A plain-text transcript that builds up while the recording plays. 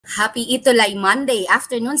Happy Itulay Monday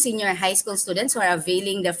afternoon, senior high school students who are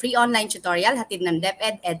availing the free online tutorial hatid ng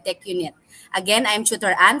DepEd EdTech Unit. Again, I'm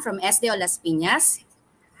Tutor Ann from SDO Las Piñas.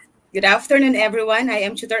 Good afternoon, everyone. I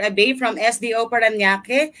am Tutor Abe from SDO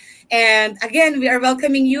Parañaque. And again, we are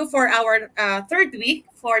welcoming you for our third week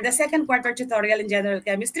for the second quarter tutorial in General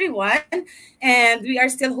Chemistry 1. And we are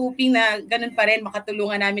still hoping na ganun pa rin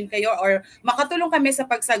makatulungan namin kayo or makatulong kami sa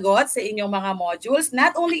pagsagot sa inyong mga modules.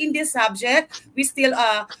 Not only in this subject, we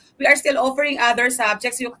are still offering other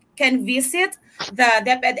subjects. You can visit the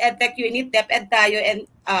DepEd EdTech Unit, DepEd Tayo, and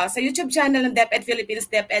sa YouTube channel ng DepEd Philippines,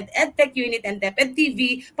 DepEd EdTech Unit, and DepEd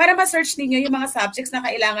TV para ma-search ninyo yung mga subjects na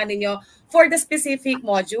kailangan ninyo for the specific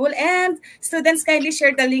module. And students, kindly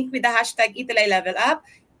share the link with the hashtag Itulay Level Up,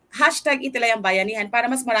 hashtag Itulay ang Bayanihan para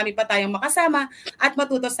mas marami pa tayong makasama at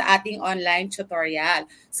matuto sa ating online tutorial.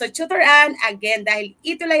 So Tutor Ann, again, dahil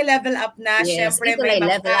Itulay Level Up na, Yes, syempre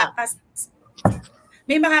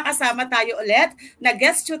may makakasama tayo ulit na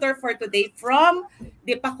guest tutor for today from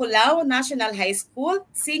the Paculao National High School,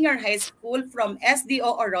 Senior High School from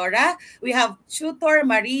SDO Aurora. We have Tutor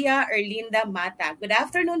Maria Erlinda Mata. Good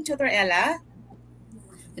afternoon, Tutor Ella.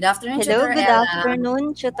 Good afternoon, Hello, Tutor good Ella. afternoon,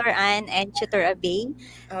 Tutor Ann and Tutor Abe.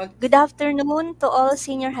 Good afternoon to all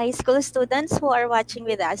senior high school students who are watching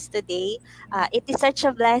with us today. It is such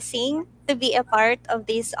a blessing to be a part of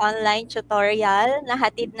this online tutorial na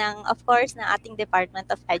hatid ng, of course, ng ating Department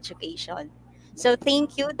of Education. So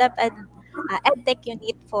thank you, DepEd EdTech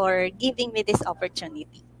Unit, for giving me this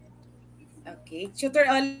opportunity. Okay. Tutor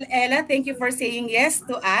Ella, thank you for saying yes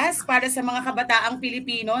to us para sa mga kabataang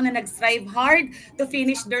Pilipino na nag-strive hard to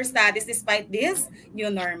finish their studies despite this new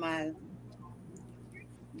normal.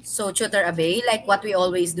 So, Tutor Abe, like what we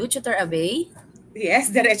always do, Tutor Abe?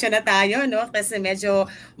 Yes, diretso na tayo, no? Kasi medyo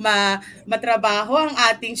matrabaho ang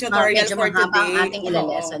ating tutorial for today. Ang ating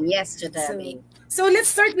ilalesson. Yes, Tutor Abe. So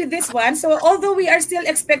let's start with this one. So although we are still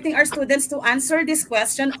expecting our students to answer this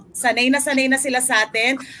question, sanay na sila sa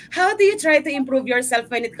atin, how do you try to improve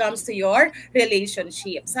yourself when it comes to your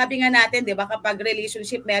relationship? Sabi nga natin, di ba, kapag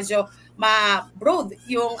relationship medyo ma-broad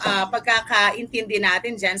yung pagkakaintindi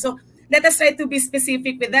natin dyan. So let us try to be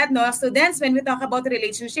specific with that, no? Students, when we talk about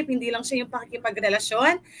relationship, hindi lang siya yung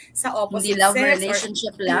pakikipagrelasyon sa opposite hindi love sex.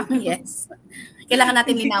 Relationship lang, yes. Kailangan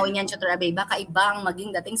natin linawin yan, Tutor Abe. Baka iba ang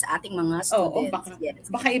maging dating sa ating mga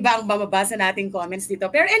students. Baka iba ang mababasa nating comments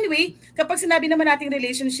dito. Pero anyway, kapag sinabi naman nating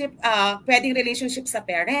relationship, pwedeng relationship sa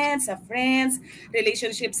parents, sa friends,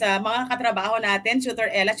 relationship sa mga katrabaho natin,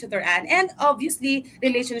 Tutor Ella, Tutor Ann, and obviously,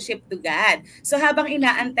 relationship to God. So habang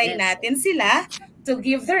inaantay natin sila to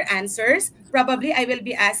give their answers, probably I will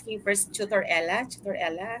be asking first Tutor Ella. Tutor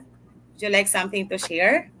Ella, would you like something to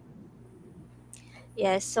share?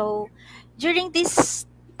 Yes, so during this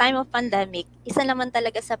time of pandemic, isa naman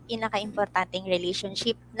talaga sa pinaka-importanting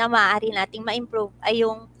relationship na maaari nating ma-improve ay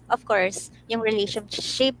yung, of course, yung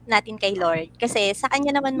relationship natin kay Lord. Kasi sa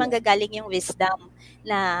Kanya naman manggagaling yung wisdom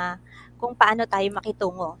na kung paano tayo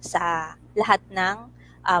makitungo sa lahat ng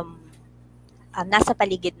nasa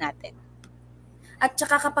paligid natin. At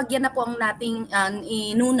saka kapag yan na po ang nating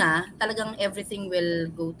inuna, talagang everything will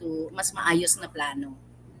go to mas maayos na plano.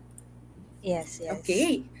 Yes.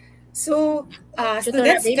 Okay. So,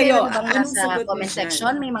 students, kayo, anong sa comment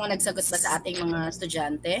section? May mga nagsagot ba sa ating mga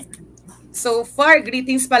estudyante? So far,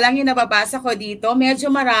 greetings pa lang yung nababasa ko dito. Medyo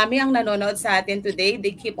marami ang nanonood sa atin today.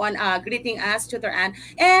 They keep on greeting us, Tutor Ann.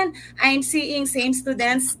 And I'm seeing same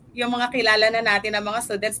students, yung mga kilala na natin, ang mga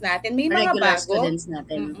students natin. May mga regular bago. Students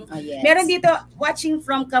natin. Oh, yes. Meron dito, watching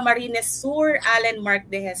from Camarines Sur, Allen Mark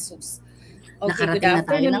de Jesus. Okay, good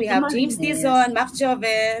afternoon. We have James Dizon, Mac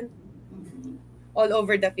Joven, all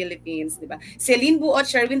over the Philippines, di ba? Celine Buot,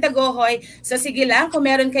 Sherwin Tagohoy. So sige lang, kung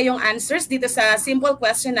meron kayong answers dito sa simple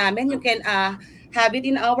question namin, you can have it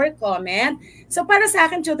in our comment. So para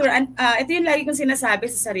sa akin, Tutor, ito yung lagi kong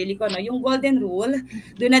sinasabi sa sarili ko, no? Yung golden rule,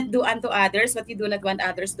 do not do unto others what you do not want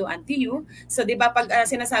others do unto you. So di ba pag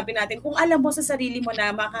sinasabi natin, kung alam mo sa sarili mo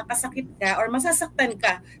na makakasakit ka or masasaktan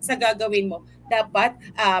ka sa gagawin mo, dapat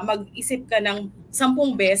mag-isip ka ng 10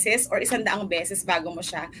 beses or 100 beses bago mo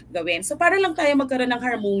siya gawin. So para lang tayo magkaroon ng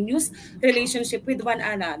harmonious relationship with one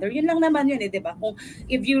another. Yun lang naman yun, di ba? Kung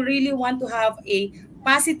if you really want to have a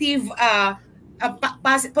positive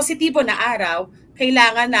positibo na araw,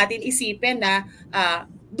 kailangan natin isipin na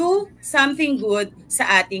do something good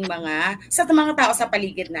sa ating mga tao sa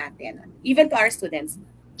paligid natin, even to our students.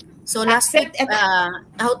 So last week,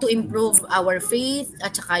 how to improve our faith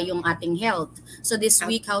at saka yung ating health. So this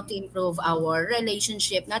week, how to improve our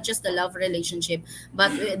relationship, not just the love relationship,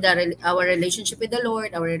 but our relationship with the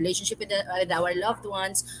Lord, our relationship with our loved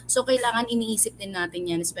ones. So kailangan iniisip din natin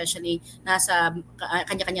yan, especially nasa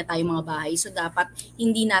kanya-kanya tayong mga bahay. So dapat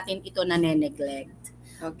hindi natin ito na-neglect.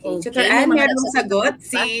 Okay. Tutor Ann, merong sagot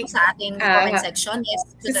sa ating comment section.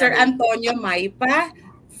 Yes, Sir Antonio Maypa,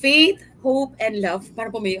 faith, hope, and love.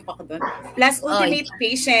 Para pumayok ako doon. Plus ultimate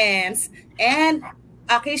patience. And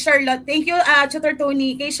kay Charlotte, thank you, Tutor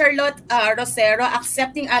Tony. Kay Charlotte Rosero,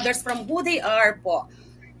 accepting others from who they are po.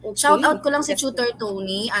 Okay. Shout out ko lang si Tutor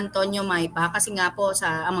Tony Antonio Maypa kasi nga po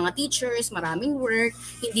sa ang mga teachers, maraming work,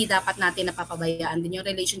 hindi dapat natin napapabayaan din yung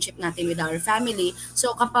relationship natin with our family.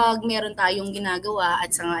 So kapag meron tayong ginagawa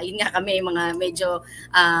at sa yun nga kami mga medyo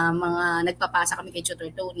mga nagpapasa kami kay Tutor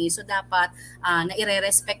Tony, so dapat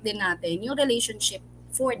na-irerespect din natin yung relationship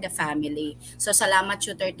for the family. So salamat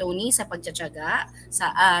Tutor Tony sa pagtsatsaga.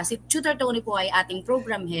 Si Tutor Tony po ay ating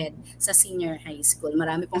program head sa senior high school.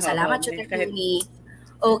 Marami pong salamat Tutor Tony.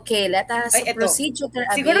 Okay, let us proceed, Tutor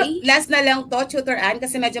Abby. Siguro last na lang to, Tutor Ann,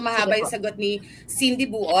 kasi medyo mahaba yung sagot ni Cindy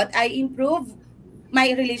Buot. I improve my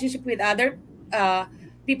relationship with other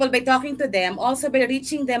people by talking to them, also by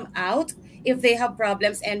reaching them out if they have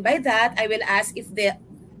problems. And by that, I will ask if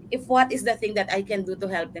what is the thing that I can do to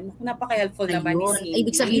help them. Napaka-helpful naman ni Cindy.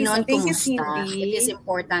 Ibig sabihin nun, kumusta? It is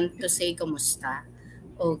important to say kumusta.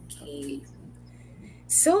 Okay.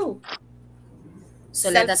 So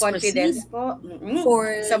let us proceed. Po.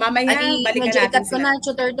 So mamaya, balikan natin sila.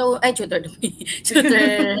 Tutor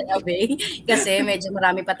Abay, kasi medyo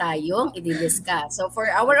marami pa tayong i-discuss. So for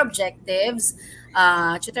our objectives,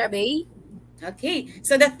 Tutor Abay? Okay,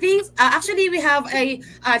 so the things, actually we have a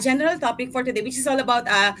general topic for today, which is all about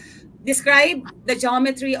describe the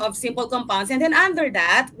geometry of simple compounds. And then under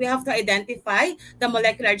that, we have to identify the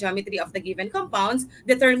molecular geometry of the given compounds,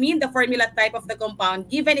 determine the formula type of the compound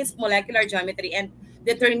given its molecular geometry, and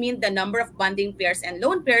determine the number of bonding pairs and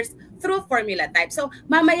lone pairs through formula type. So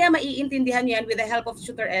mamaya maiintindihan yan with the help of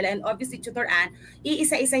Tutor Ella and obviously Tutor Ann.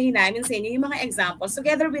 Iisa-isahin namin sa inyo yung mga examples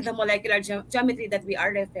together with the molecular geometry that we are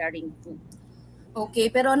referring to.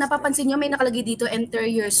 Okay, pero napapansin nyo may nakalagay dito, enter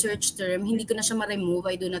your search term. Hindi ko na siya ma-remove.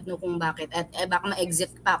 I do not know kung bakit. At baka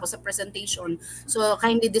ma-exit pa ako sa presentation. So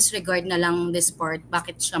kindly disregard na lang this part.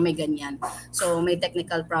 Bakit siya may ganyan? So may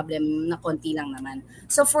technical problem na konti lang naman.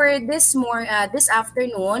 So for this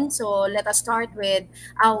afternoon, so let us start with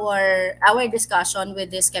our discussion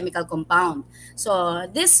with this chemical compound. So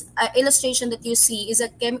this illustration that you see is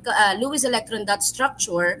a chemical Lewis electron dot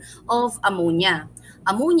structure of ammonia.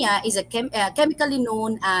 Ammonia is a chemically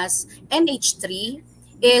known as NH3,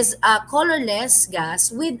 is a colorless gas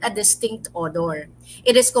with a distinct odor.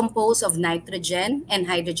 It is composed of nitrogen and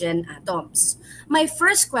hydrogen atoms. My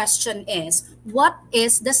first question is, what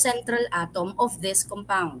is the central atom of this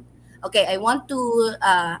compound? Okay, I want to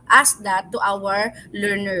ask that to our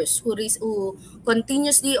learners who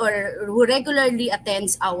continuously or who regularly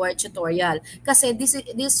attends our tutorial. Kasi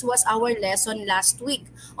this was our lesson last week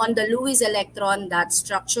on the Lewis electron dot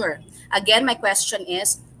structure. Again, my question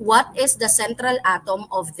is, what is the central atom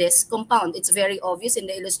of this compound? It's very obvious in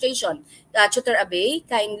the illustration. Tutor Abay,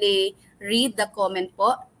 kindly read the comment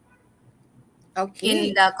po. Okay.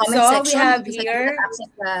 In the comment section. We have here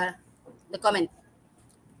the comment.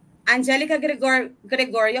 Angelica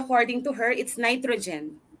Gregorio, according to her, it's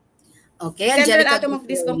nitrogen. Okay, Central atom of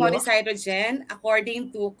this compound is hydrogen.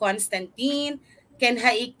 According to Constantine, Ken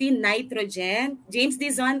Haikti, nitrogen. James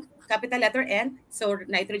Dizon, capital letter N, so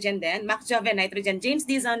nitrogen then. Max Joven, nitrogen. James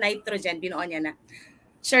Dizon, nitrogen. Binuo niya na.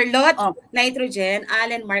 Charlotte, nitrogen.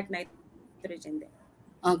 Allen Mark, nitrogen din.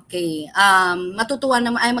 Okay. Matutuwa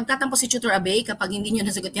naman, ay magtatampo si Tutor Abay kapag hindi nyo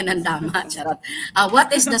nasagot yan ng tama. Charot.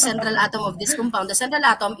 What is the central atom of this compound? The central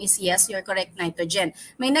atom is, yes, you're correct, nitrogen.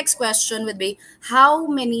 My next question would be, how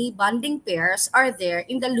many bonding pairs are there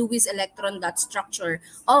in the Lewis electron dot structure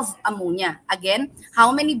of ammonia? Again,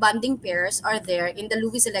 how many bonding pairs are there in the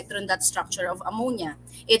Lewis electron dot structure of ammonia?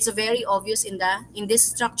 It's very obvious in this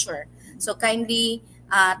structure. So kindly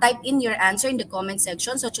type in your answer in the comment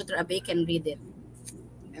section so Tutor Abay can read it.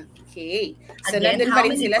 Okay. So, nandun pa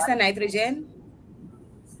rin sila sa nitrogen?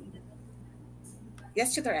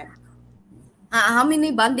 Yes, Tutor Ann. How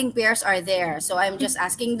many bonding pairs are there? So, I'm just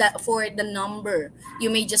asking that for the number. You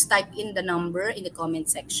may just type in the number in the comment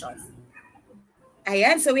section.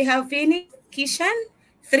 Ayan. So, we have Phoenix Kishan,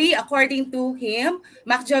 3 according to him.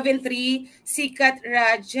 Mac Joven, 3. Sikat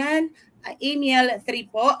Rajan. Emil, 3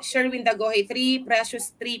 po. Sherwin Dagohay, 3.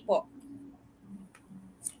 Precious, 3 po.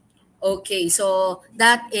 Okay, so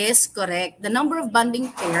that is correct. The number of bonding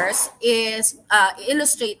pairs is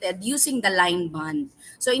illustrated using the line bond.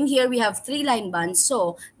 So in here, we have 3 line bonds.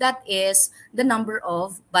 So that is the number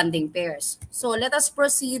of bonding pairs. So let us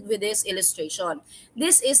proceed with this illustration.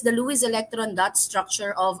 This is the Lewis electron dot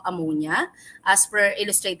structure of ammonia as per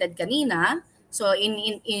illustrated kanina. So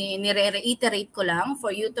reiterate ko lang for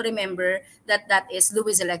you to remember that that is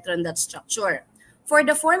Lewis electron dot structure. For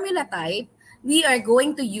the formula type, we are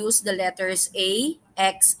going to use the letters A,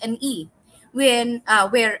 X, and E. Where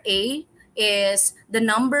A is the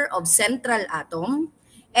number of central atom,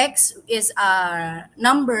 X is a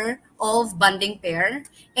number of bonding pair,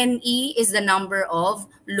 and E is the number of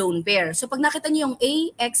lone pair. So pag nakita niyo yung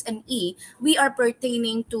A, X, and E, we are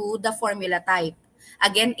pertaining to the formula type.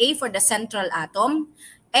 Again, A for the central atom,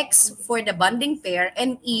 X for the bonding pair,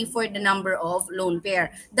 and E for the number of lone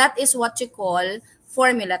pair. That is what you call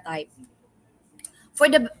formula type. For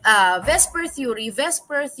the Vesper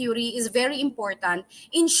theory is very important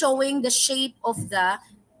in showing the shape of the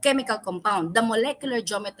chemical compound, the molecular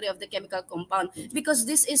geometry of the chemical compound, because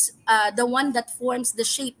this is the one that forms the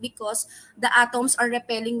shape because the atoms are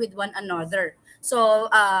repelling with one another. So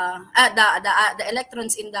the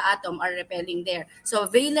electrons in the atom are repelling there. So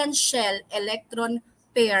valence shell electron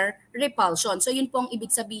pair repulsion. So yun pong ibig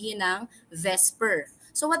sabihin ng Vesper.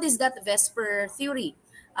 So what is that Vesper theory?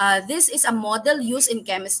 This is a model used in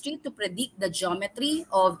chemistry to predict the geometry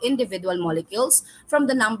of individual molecules from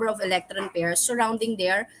the number of electron pairs surrounding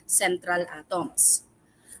their central atoms.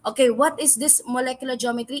 Okay, what is this molecular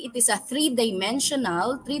geometry? It is a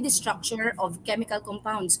three-dimensional, 3D structure of chemical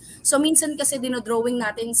compounds. So minsan kasi dinodrawing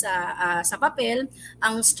natin sa papel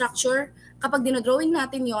ang structure. Kapag dinodrawing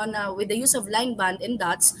natin yon with the use of line band and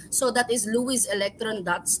dots, so that is Lewis electron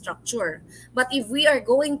dot structure. But if we are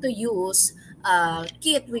going to use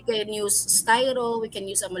kit, we can use styro, we can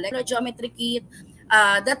use a molecular geometry kit.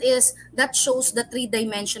 That shows the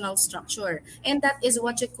three-dimensional structure, and that is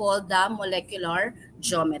what you call the molecular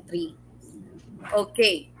geometry.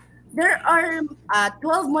 Okay, there are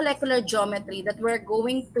 12 molecular geometry that we're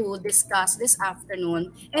going to discuss this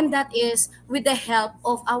afternoon, and that is with the help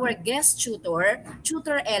of our guest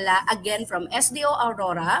tutor Ella, again from SDO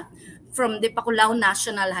Aurora, from the Paculao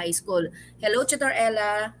National High School. Hello, Tutor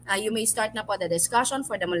Ella. You may start na po the discussion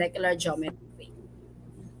for the molecular geometry.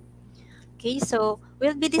 Okay, so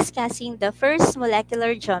we'll be discussing the first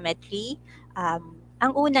molecular geometry.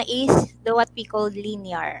 Ang una is what we call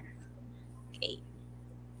linear. Okay.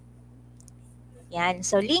 Yan.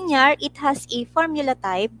 So linear, it has a formula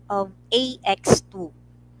type of AX2.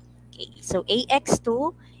 Okay. So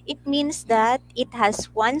AX2, it means that it has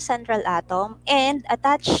one central atom, and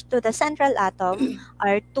attached to the central atom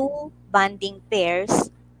are 2 bonding pairs,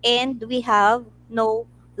 and we have no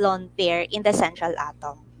lone pair in the central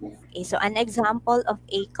atom. Okay, so an example of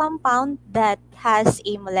a compound that has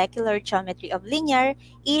a molecular geometry of linear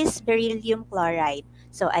is beryllium chloride.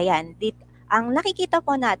 So ayan, ang nakikita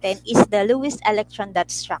po natin is the Lewis electron dot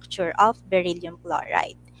structure of beryllium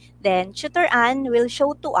chloride. Then Tutor Ann will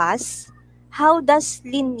show to us how does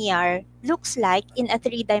linear looks like in a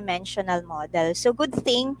 3-dimensional model. So good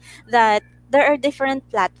thing that there are different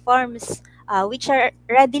platforms which are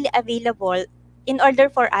readily available in order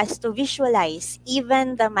for us to visualize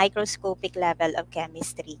even the microscopic level of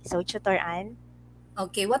chemistry. So, Tutor Ann?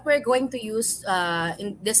 Okay, what we're going to use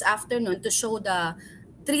in this afternoon to show the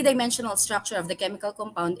 3-dimensional structure of the chemical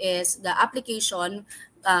compound is the application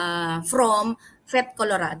from PhET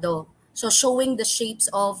Colorado. So showing the shapes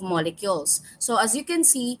of molecules. So as you can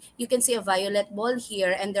see a violet ball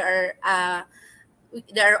here, and there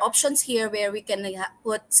are options here where we can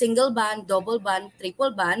put single band, double band,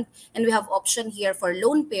 triple band, and we have option here for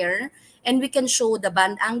lone pair, and we can show the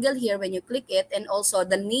band angle here when you click it, and also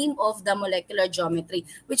the name of the molecular geometry,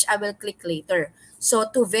 which I will click later. So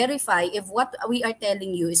to verify if what we are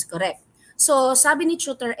telling you is correct. So sabi ni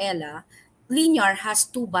Tutor Ella, linear has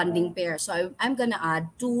 2 bonding pairs. So I'm gonna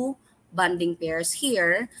add 2 bonding pairs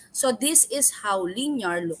here. So this is how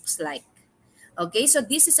linear looks like. Okay, so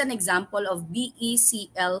this is an example of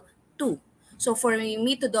BeCl2. So for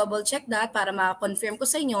me to double check that, para ma-confirm ko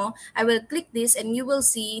sa inyo, I will click this and you will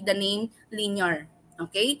see the name linear.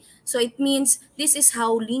 Okay, so it means this is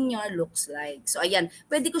how linear looks like. So ayan,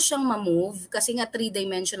 pwede ko siyang ma-move kasi nga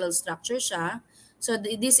 3-dimensional structure siya. So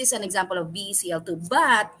this is an example of BeCl2.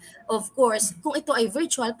 But of course, kung ito ay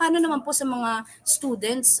virtual, paano naman po sa mga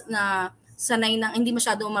students na sanay na hindi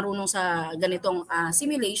masyado marunong sa ganitong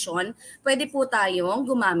simulation, pwede po tayong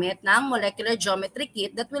gumamit ng molecular geometry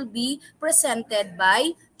kit that will be presented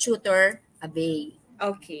by Tutor Abay.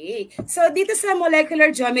 Okay. So dito sa molecular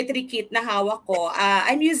geometry kit na hawak ko,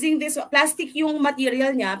 I'm using this plastic yung material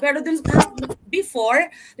niya, pero dun before,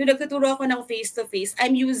 nung nagtuturo ako ng face-to-face,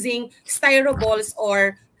 I'm using styroballs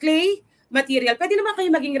or clay material. Pwede naman kayo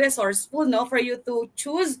maging resourceful, no, for you to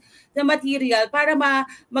choose the material para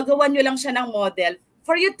magawa nyo lang siya ng model.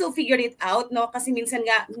 For you to figure it out, no, kasi minsan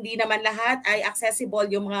nga hindi naman lahat ay accessible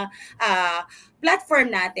yung mga platform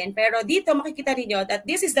natin. Pero dito makikita niyo that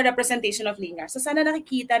this is the representation of linear. So sana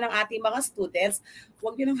nakikita ng ating mga students,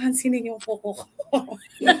 huwag niyo nang hansinin yung kuko ko.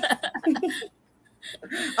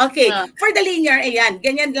 Okay, for the linear, ayan,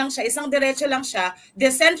 ganyan lang siya, isang diretso lang siya. The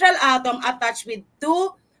central atom attached with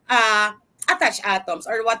two attached atoms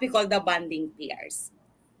or what we call the bonding pairs.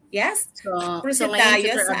 Yes? So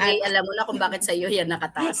ngayon, Tutor Abay, alam mo na kung bakit sa iyo yan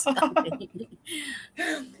nakataas. Okay.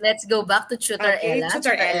 Let's go back to Tutor Ella.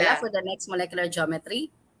 Tutor Ella for the next molecular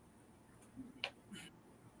geometry.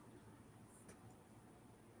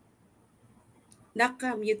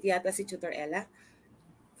 Naka-mute yata si Tutor Ella.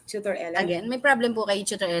 Tutor Ella? Again, may problem po kay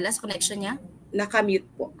Tutor Ella sa connection niya? Naka-mute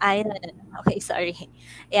po. Ay, okay, sorry.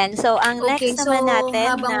 Yan, so ang next naman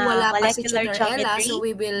natin habang wala pa si Tutor Ella, so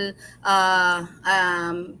we will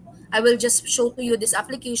I will just show to you this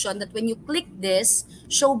application that when you click this,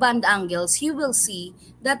 show band angles, you will see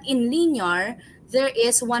that in linear, there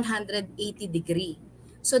is 180 degree.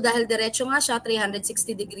 So dahil diretso nga siya,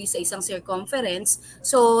 360 degrees sa isang circumference.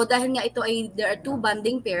 So dahil nga ito ay, there are two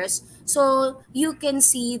bonding pairs, so you can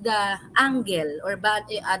see the angle or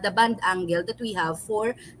the band angle that we have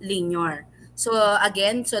for linear. So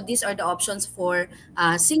again, so these are the options for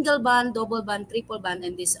single band, double band, triple band,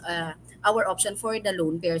 and this our option for the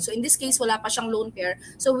lone pair. So in this case, wala pa siyang lone pair,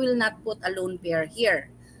 so we will not put a lone pair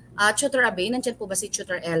here. Tutor Abay, nandiyan po ba si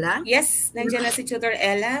Tutor Ella? Yes, nandiyan na si Tutor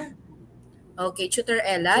Ella. Okay, Tutor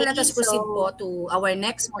Ella, let us proceed po to our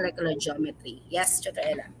next molecular geometry. Yes, Tutor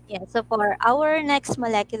Ella. Yeah, so for our next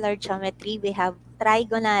molecular geometry, we have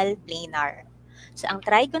trigonal planar. So ang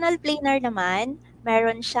trigonal planar naman,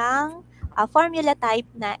 meron siyang formula type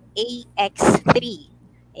na AX3.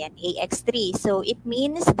 Ayan, AX3. So it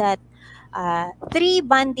means that three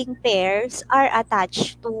bonding pairs are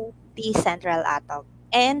attached to the central atom.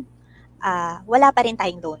 And wala pa rin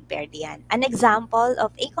tayong lone pair diyan. An example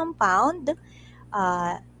of a compound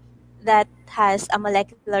that has a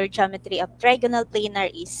molecular geometry of trigonal planar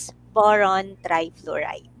is boron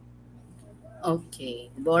trifluoride. Okay,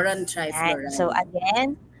 boron trifluoride. And so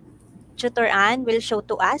again, Tutor Ann will show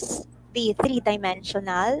to us the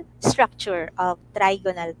three-dimensional structure of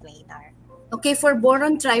trigonal planar. Okay, for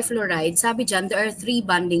boron trifluoride, sabi dyan, there are three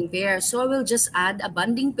bonding pairs. So I will just add a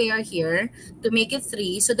bonding pair here to make it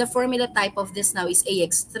 3. So the formula type of this now is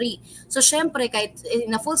AX3. So syempre, kahit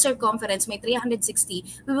in a full circumference may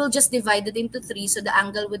 360, we will just divide it into 3. So the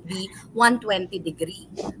angle would be 120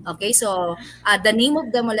 degree. Okay, so the name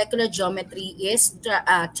of the molecular geometry is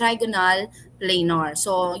trigonal planar.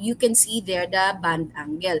 So you can see there the band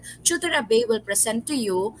angle. Tutor Abay will present to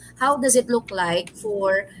you how does it look like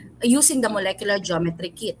for using the molecular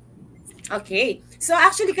geometry kit. Okay. So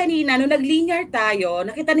actually kanina, nung nag-linear tayo,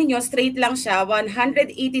 nakita ninyo straight lang siya,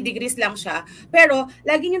 180 degrees lang siya. Pero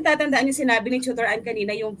lagi niyong tatandaan yung sinabi ni Tutor Ann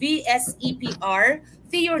kanina, yung VSEPR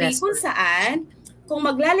theory, kung saan, kung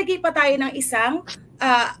maglalagay pa tayo ng isang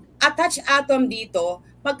attached atom dito,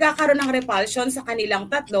 magkakaroon ng repulsion sa kanilang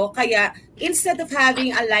tatlo. Kaya instead of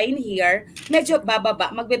having a line here, medyo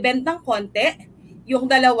bababa, magbebend ng konti yung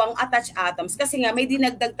dalawang attached atoms kasi nga may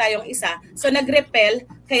dinagdag tayong isa. So nag-repel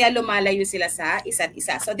kaya lumalayo sila sa isa't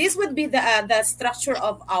isa. So this would be the structure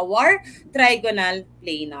of our trigonal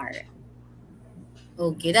planar.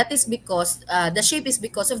 Okay, that is because the shape is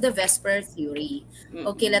because of the Vesper theory.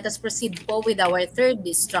 Okay, let us proceed po with our third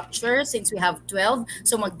structure since we have 12.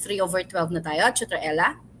 So mag 3 over 12 na tayo. Tutor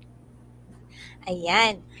Ella?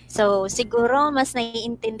 Ayan. So siguro mas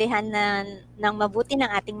naiintindihan ng mabuti ng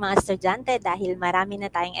ating mga estudyante dahil marami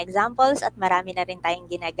na tayong examples at marami na rin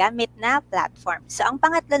tayong ginagamit na platform. So ang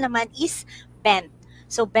pangatlo naman is bent.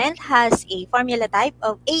 So bent has a formula type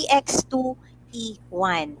of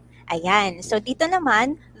AX2E1. Ayan. So dito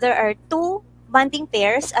naman, there are two bonding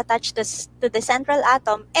pairs attached to the central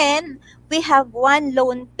atom and we have one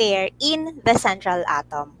lone pair in the central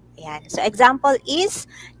atom. Ayan. So example is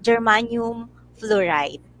germanium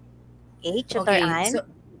fluoride. Okay, Tutor Ann. So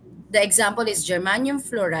the example is germanium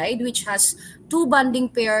fluoride, which has two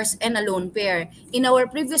bonding pairs and a lone pair. In our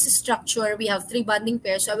previous structure, we have 3 bonding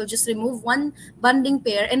pairs. So I will just remove one bonding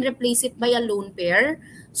pair and replace it by a lone pair.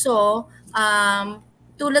 So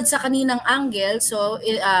tulad sa kaninang angle, so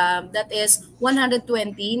that is 120,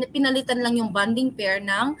 pinalitan lang yung bonding pair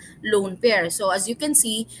ng lone pair. So as you can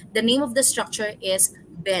see, the name of the structure is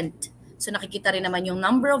bent. So nakikita rin naman yung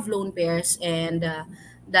number of lone pairs and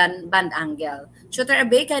the band angle. Tutor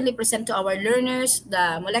Abe, kindly present to our learners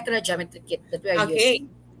the molecular geometry kit that we are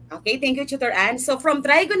using. Okay, thank you, Tutor Ann. So from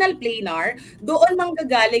trigonal planar, doon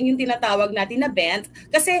manggagaling yung tinatawag natin na bent.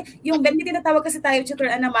 Kasi yung bent, tinatawag kasi tayo,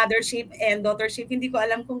 Tutor Ann, na mother shape and daughter shape. Hindi ko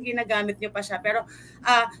alam kung ginagamit nyo pa siya. Pero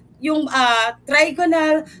yung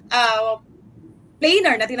trigonal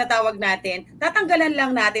planar na tinatawag natin, tatanggalan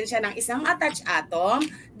lang natin siya ng isang attached atom,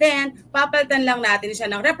 then papalitan lang natin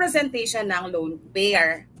siya ng representation ng lone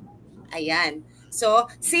pair. Ayan.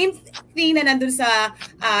 So, same thing na nandun sa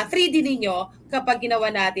 3D ninyo kapag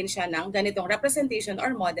ginawa natin siya ng ganitong representation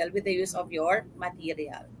or model with the use of your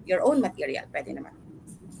material. Your own material. Pwede naman.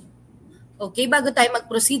 Okay, bago tayo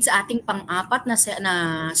mag-proceed sa ating pang-apat na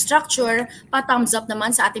structure, pa-thumbs up naman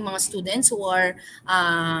sa ating mga students who are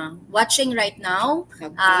watching right now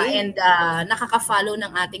and nakaka-follow ng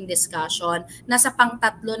ating discussion. Nasa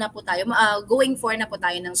pang-tatlo na po tayo, going for na po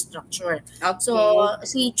tayo ng structure. Okay. So,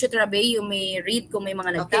 si Tutor Abe, you may read kung may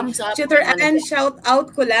mga nag-thumbs up. Tutor Ann, shout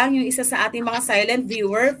out ko lang yung isa sa ating mga silent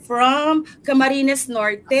viewer from Camarines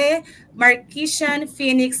Norte, Marquisian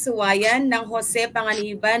Phoenix Suwayan ng Jose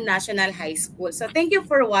Panganiban National High School. So thank you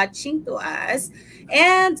for watching to us.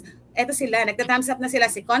 And eto sila, nagta-thumbs up na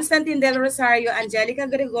sila si Constantine Del Rosario, Angelica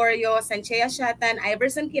Gregorio, Sanchea Shatan,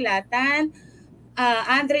 Iverson Kilatan,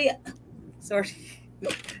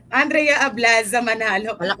 Andrea Ablaza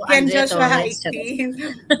Manalo, Ken Joshua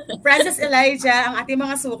 18, Francis Elijah, ang ating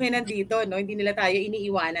mga suki nandito, no? Hindi nila tayo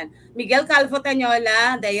iniiwanan. Miguel Calvo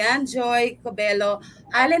Tanyola, Diane Joy Cobelo,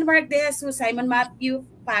 Allen Mark De Jesus, Simon Matthew,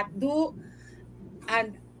 Pat Du,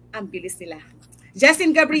 and ang bilis nila.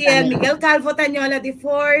 Justin Gabriel, Miguel Calvo Tanyola de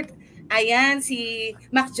Fort, ayan, si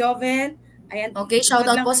Mac Joven. Ayan, okay, shout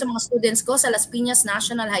out po sa mga students ko sa Las Piñas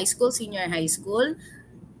National High School, Senior High School.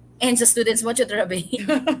 And sa students mo, Tutor Abe.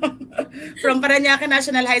 From Parañaque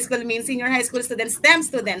National High School means senior high school students, STEM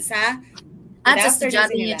students, ha? At sa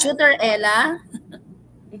estudyante ni Tutor Ella.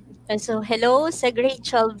 So, hello sa grade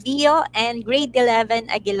 12 Vio and grade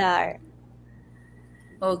 11 Aguilar.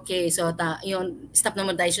 Okay, so yun, stop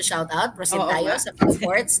naman tayo sa shoutout. Proceed tayo sa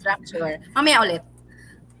fourth structure. Mamaya ulit.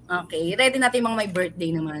 Okay, ready natin mga may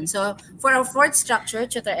birthday naman. So, for our fourth structure,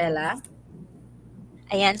 Tutor Ella.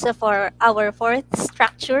 Ayan, so for our fourth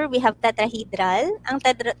structure, we have tetrahedral. Ang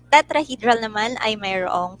tetrahedral naman ay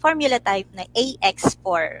mayroong formula type na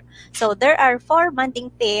AX4. So there are 4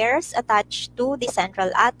 bonding pairs attached to the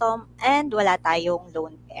central atom and wala tayong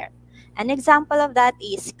lone pair. An example of that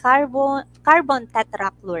is carbon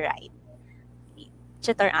tetrachloride.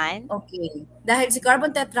 Tutor Ann? Okay. Dahil si carbon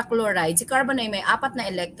tetrachloride, si carbon ay may 4 na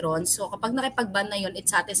electrons. So kapag nakipag-bond na yun, it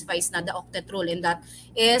satisfies na the octet rule, and that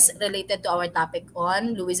is related to our topic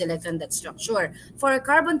on Lewis electron death structure. For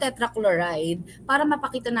carbon tetrachloride, para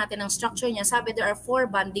mapakita natin ang structure niya, sabi there are 4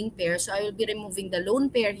 bonding pairs. So I will be removing the lone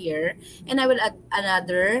pair here and I will add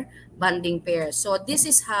another bonding pair. So this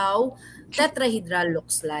is how tetrahedral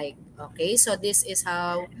looks like. Okay, so this is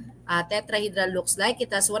how tetrahedral looks like. It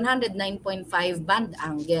has 109.5 band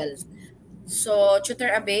angle. So, Tutor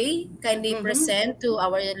Abe, kindly present to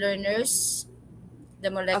our learners the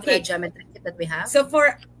molecular geometry that we have. So,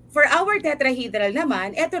 for our tetrahedral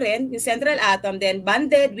naman, ito rin, yung central atom, then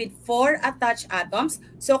bonded with 4 attached atoms.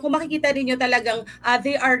 So, kung makikita niyo talagang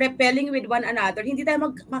they are repelling with one another, hindi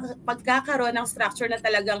tayo magkakaroon ng structure na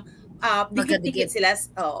talagang dikit-dikit sila.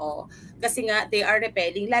 Oo. Kasi nga, they are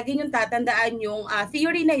repelling. Lagi niyong tatandaan yung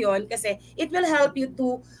theory na yon kasi it will help you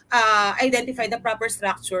to identify the proper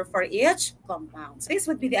structure for each compound. So this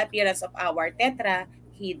would be the appearance of our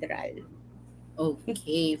tetrahedral.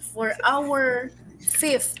 Okay. For our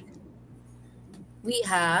fifth, we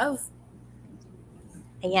have...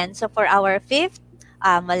 Ayan. So for our fifth,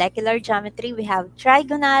 molecular geometry, we have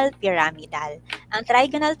trigonal pyramidal. Ang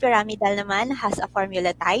trigonal pyramidal naman has a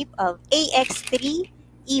formula type of AX3E1.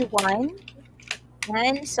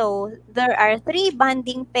 And so there are 3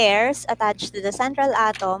 bonding pairs attached to the central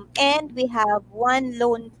atom, and we have 1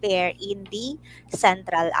 lone pair in the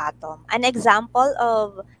central atom. An example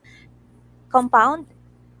of compound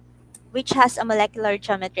which has a molecular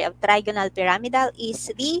geometry of trigonal pyramidal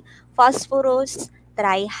is the phosphorus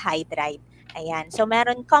trihydride. Ayan. So,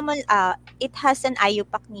 meron common, it has an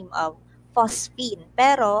IUPAC name of phosphine,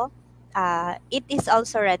 pero it is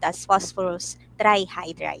also read as phosphorus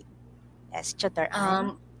trihydride. Yes, Tutor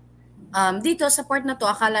Ann. Dito sa part na to,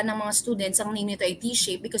 akala ng mga students ang name nito ay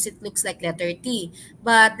T-shape because it looks like letter T.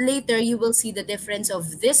 But later, you will see the difference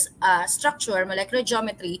of this structure, molecular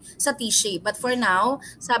geometry, sa T-shape. But for now,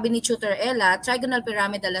 sabi ni Tutor Ella, trigonal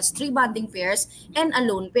pyramidal has 3 bonding pairs and a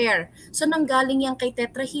lone pair. So nanggaling yan kay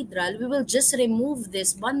tetrahedral, we will just remove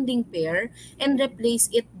this bonding pair and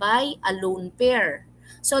replace it by a lone pair.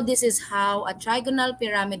 So this is how a trigonal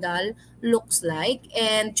pyramidal looks like,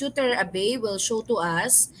 and Tutor Abe will show to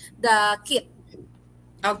us the kit.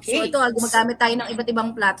 Okay. So ito, gumagamit tayo ng iba't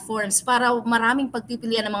ibang platforms para maraming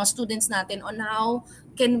pagpipilian ng mga students natin on how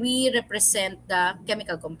can we represent the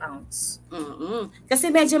chemical compounds.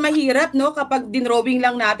 Kasi medyo mahirap, no, kapag dinrowing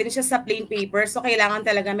lang natin siya sa plain paper, so kailangan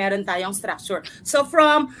talaga meron tayong structure. So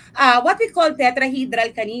from what we call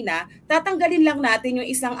tetrahedral kanina, tatanggalin lang natin yung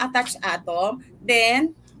isang attached atom,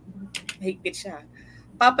 then mahigpit siya.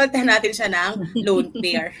 Papalitan natin siya ng lone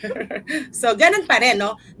pair. So, ganun pa rin,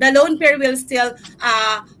 no? The lone pair will still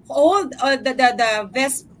hold the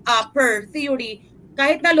Vesper theory.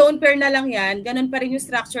 Kahit na lone pair na lang yan, ganun pa rin yung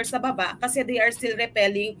structure sa baba kasi they are still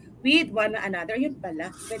repelling with one another. Yun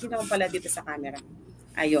pala. Pwede naman pala dito sa camera.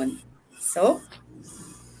 Ayun. So,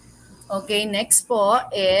 okay, next po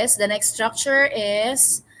is, the next structure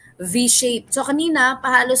is V-shape. So kanina,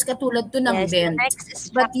 pahalos katulad to ng bend.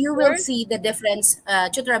 But you will see the difference.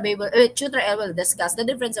 Tutor L will discuss the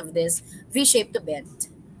difference of this V-shape to bend.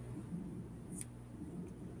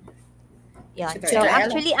 Yan. So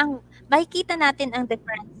actually, makikita natin ang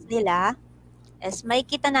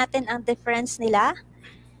difference nila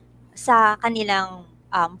sa kanilang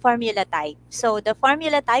formula type. So the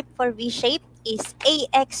formula type for V-shape is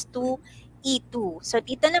AX2E2. So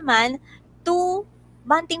dito naman, 2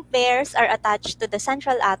 bonding pairs are attached to the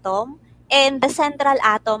central atom, and the central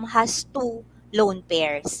atom has 2 lone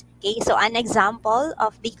pairs. Okay, so an example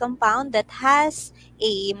of the compound that has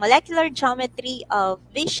a molecular geometry of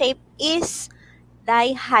V-shape is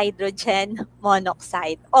dihydrogen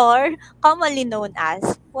monoxide, or commonly known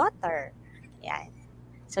as water. Yan.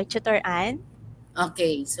 So, Tutor Ann?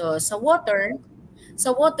 Okay, so sa water,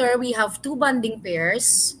 we have 2 bonding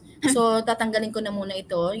pairs. So, tatanggalin ko na muna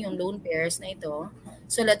ito, yung lone pairs na ito.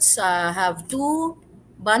 So let's have 2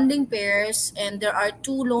 bonding pairs and there are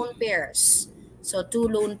 2 lone pairs. So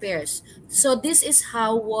 2 lone pairs. So this is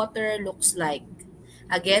how water looks like.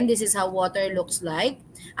 Again, this is how water looks like.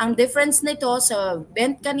 Ang difference nito sa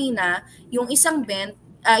bent kanina, yung isang bent,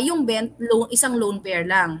 isang lone pair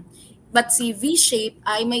lang. But si V-shape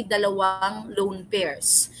ay may 2 lone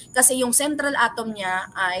pairs. Kasi yung central atom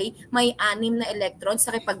niya ay may 6 na electrons.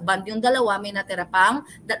 Nakipag-bond yung 2, may natira pang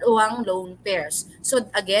 2 lone pairs. So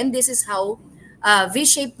again, this is how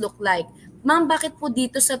V-shape look like. Ma'am, bakit po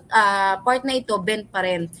dito sa part na ito, bent pa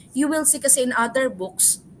rin? You will see kasi in other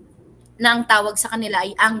books na ang tawag sa kanila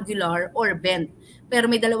ay angular or bent.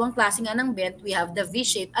 Pero may 2 klase nga ng bent. We have the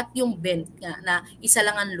V-shape at yung bent nga na isa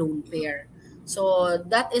lang ang lone pair. So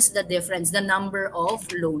that is the difference, the number of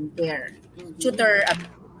lone pair. Tutor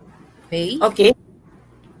Abe? Okay.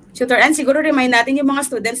 Tutor Ann, siguro remind natin yung mga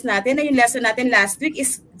students natin na yung lesson natin last week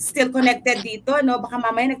is still connected dito, no? Baka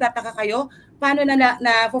mamaya nagtataka kayo, paano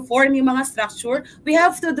na-form yung mga structure? We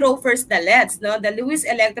have to draw first the LEDs, no? The Lewis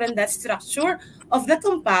electron dot structure of the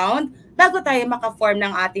compound bago tayo maka-form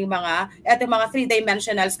ng ating mga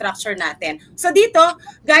 3-dimensional structure natin. So dito,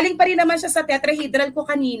 galing pa rin naman siya sa tetrahedral ko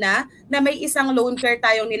kanina na may isang lone pair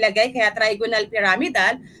tayong nilagay, kaya trigonal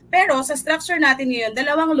pyramidal. Pero sa structure natin ngayon,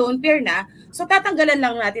 2 lone pair na. So tatanggalan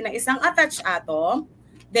lang natin ng isang attached atom,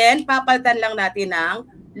 then papalitan lang natin ng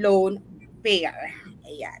lone pair.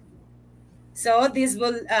 Ayan. So this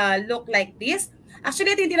will look like this.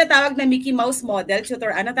 Actually, ito yung tinatawag na Mickey Mouse model.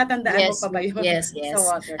 Tutor Ann, natatandaan mo pa ba yun? Yes.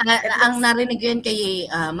 Sa water. Ang narinig yun kay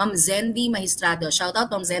Ma'am Zendy Magistrado. Shout out,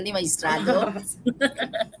 Ma'am Zendy Magistrado.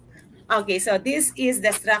 Okay, so this is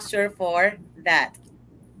the structure for that.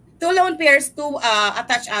 2 lone pairs, 2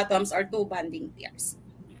 attached atoms, or 2 bonding pairs.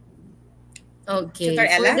 Okay. Tutor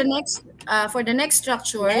Ella? For the next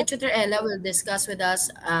structure, Tutor Ella will discuss with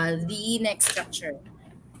us the next structure.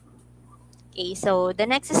 Okay, so the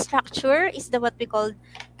next structure is what we call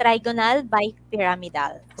trigonal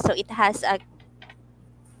bipyramidal. So it has a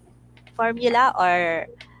formula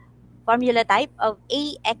type of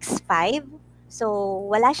AX5. So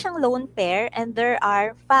wala siyang lone pair, and there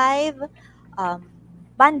are 5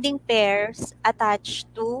 bonding pairs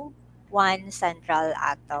attached to one central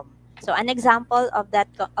atom. So an example of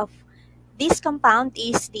this compound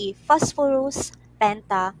is the phosphorus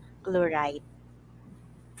pentachloride.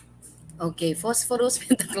 Okay, phosphorus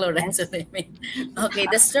pentachloride. Yes. So, okay,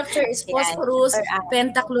 the structure is Ayan, phosphorus Tutor Ann.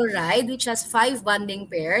 pentachloride, which has 5 bonding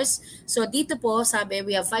pairs. So dito po, sabi,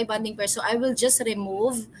 we have 5 bonding pairs. So I will just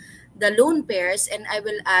remove the lone pairs and I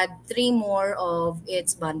will add 3 more of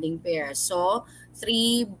its bonding pairs. So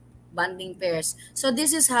 3 bonding pairs. So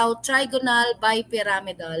this is how trigonal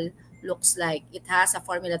bipyramidal looks like. It has a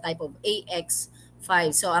formula type of AX5.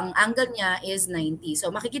 So ang angle niya is 90. So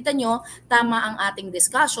makikita nyo, tama ang ating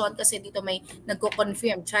discussion kasi dito may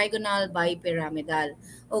nagko-confirm trigonal bipyramidal.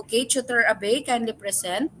 Okay, Tutor Abe, kindly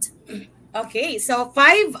present. Okay, so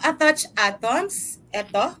 5 attached atoms.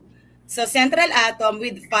 Ito. So central atom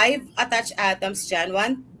with 5 attached atoms dyan.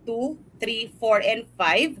 1, 2, 3, 4, and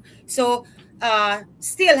 5. So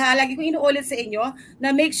still ha, lagi ko inuulit sa inyo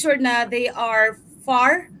na make sure na they are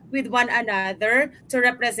far with one another to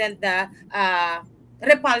represent the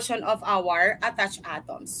repulsion of our attached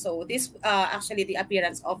atoms. So this actually the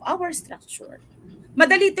appearance of our structure.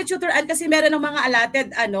 Madali to Tutor Ann kasi meron ng mga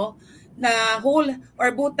allotted na hole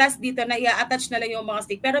or butas dito na i-attach na lang yung mga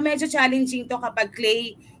stick. Pero medyo challenging to kapag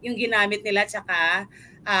clay yung ginamit nila tsaka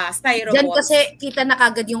styrofoam. Diyan kasi kita na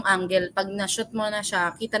kagad yung angle. Pag na-shoot mo na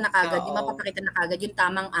siya, kita na kagad, mapapakita na kagad yung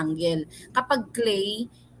tamang angle. Kapag clay,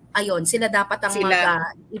 ayun, sila dapat ang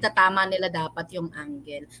itatama nila dapat yung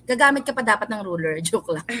angle. Gagamit ka pa dapat ng ruler,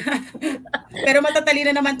 joke lang. Pero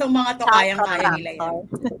matatalino naman tong mga to, kayang-kaya nila yan.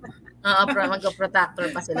 Mag-protractor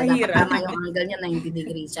pa sila. Dapat tama yung angle niya, 90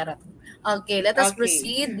 degrees. Charot. Okay, let us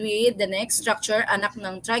proceed with the next structure, anak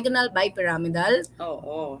ng trigonal bipyramidal.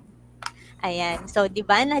 Oo. Ayan. So, di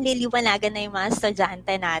ba, naliliwanagan na yung mga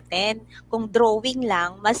estudyante natin. Kung drawing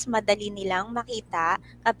lang, mas madali nilang makita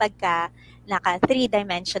kapag naka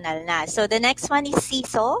 3-dimensional na. So, the next one is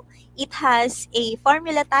seesaw. It has a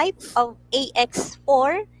formula type of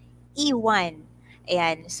AX4E1.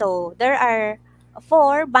 Ayan. So, there are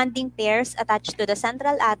 4 bonding pairs attached to the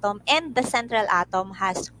central atom and the central atom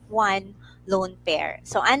has 1 lone pair.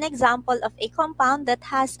 So, an example of a compound that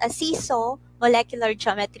has a seesaw molecular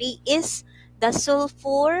geometry is the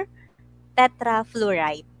sulfur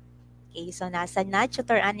tetrafluoride. Okay, so nasa na,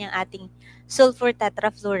 Tutor Ann, yung ating sulfur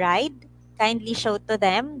tetrafluoride. Kindly show to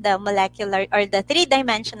them the molecular or the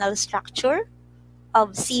 3-dimensional structure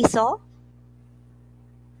of seesaw.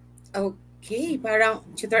 Okay, parang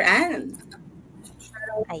Tutor Ann.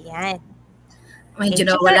 Ayan. Medyo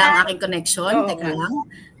nawala ang aking connection. Teka lang.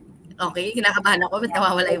 Okay, kinakabahan ako. Ba't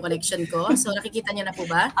nawawala yung connection ko? So, nakikita niyo na po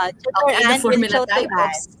ba? Tutor Okay, Ann, the formula type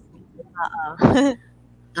of...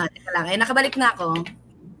 Teka lang. Ay, nakabalik na ako.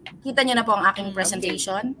 Kita niyo na po ang aking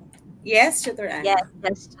presentation? Yes, Tutor Ann.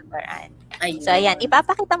 Yes, Tutor Ann. Ayun. So, ayan.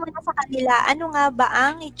 Ipapakita mo na sa kanila ano nga ba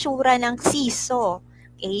ang itsura ng seesaw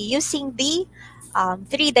using the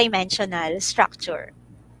 3-dimensional structure.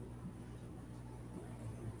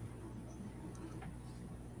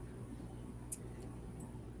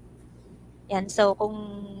 Yan. So, kung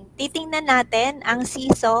titingnan natin, ang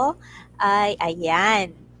seesaw ay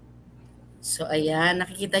ayan. So, ayan.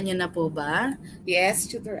 Nakikita niyo na po ba? Yes,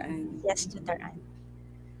 Tutor Ann. Yes, Tutor Ann.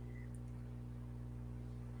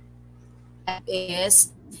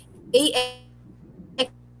 Is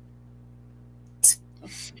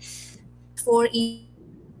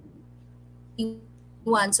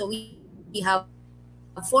AX4E1. So, we have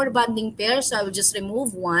 4 bonding pairs. So, I will just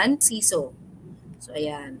remove 1 seesaw. So,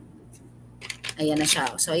 ayan. Ayan na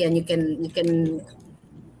siya. So, ayan, you can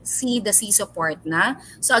see the seesaw part na.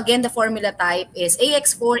 So, again, the formula type is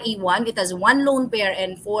AX4E1. It has 1 lone pair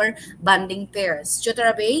and 4 bonding pairs.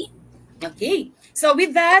 Tutor Abe? Okay. So,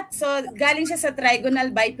 with that, so galing siya sa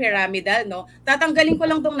trigonal bipyramidal, no? Tatanggalin ko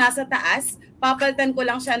lang tong nasa taas. Papalitan ko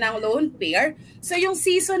lang siya ng lone pair. So, yung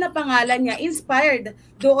seesaw na pangalan niya, inspired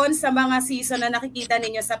doon sa mga seesaw na nakikita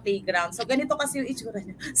ninyo sa playground. So, ganito kasi yung itsura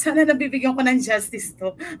niya. Sana nabibigyan ko ng justice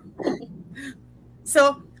to.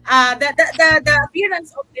 So, the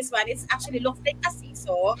appearance of this one, it's actually looks like a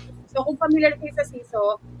seesaw. So, kung familiar kayo sa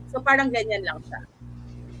seesaw, so parang ganyan lang siya.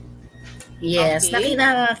 Yes. Okay.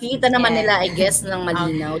 Nakikita naman nila, I guess, ng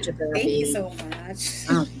malinaw. Okay. Thank you so much.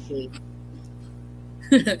 Okay.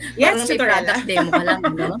 Yes, Tutor Ann. Demo ka lang,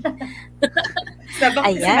 no?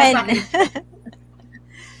 Ayan.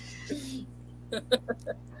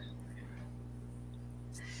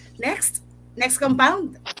 Next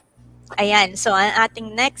compound. Ayan, so ang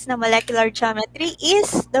ating next na molecular geometry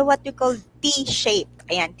is the what we call T-shape.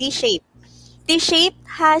 Ayan, T-shape. T-shape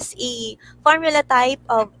has a formula type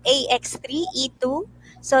of AX3E2.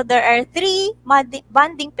 So there are 3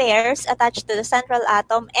 bonding pairs attached to the central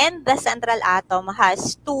atom and the central atom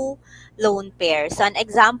has 2 lone pairs. So an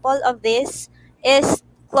example of this is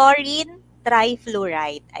chlorine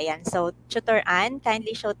trifluoride. Ayan, so Tutor Ann,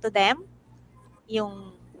 kindly show to them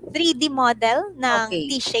yung 3D model ng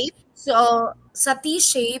T-shape. So, sa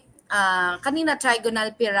T-shape, kanina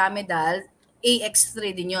trigonal pyramidal,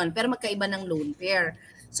 AX3 din yun, pero magkaiba ng lone pair.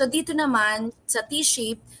 So, dito naman, sa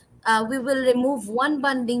T-shape, we will remove one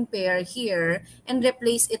bonding pair here and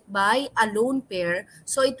replace it by a lone pair.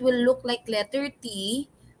 So, it will look like letter T,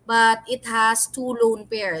 but it has two lone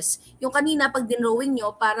pairs. Yung kanina, pag dinrawing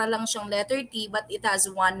nyo, para lang siyang letter T, but it has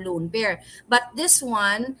one lone pair. But this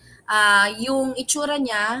one, yung itsura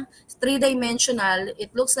niya, three-dimensional,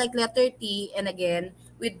 it looks like letter T, and again,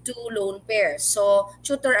 with two lone pairs. So,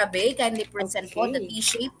 Tutor Abe, kindly present po the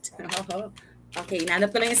T-shaped. Okay,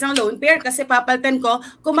 nanap ko lang isang lone pair kasi papaltan ko.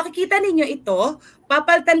 Kung makikita ninyo ito,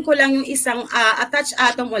 papaltan ko lang yung isang attached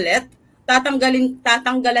atom ulit.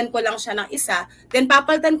 Tatanggalan ko lang siya ng isa. Then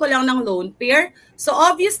papaltan ko lang ng lone pair. So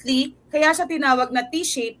obviously, kaya siya tinawag na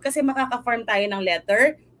T-shape kasi makaka-form tayo ng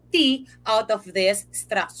letter T out of this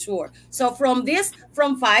structure. So from 5,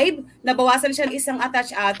 nabawasan siya ng isang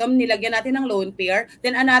attached atom, nilagyan natin ng lone pair,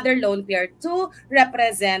 then another lone pair to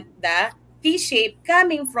represent the T-shape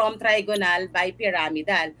coming from trigonal by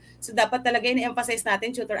pyramidal. So dapat talaga i-emphasize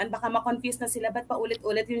natin, tutor, and baka ma-confuse na sila, ba't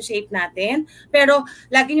paulit-ulit yung shape natin? Pero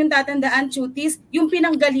lagi niyong tatandaan, tuties, yung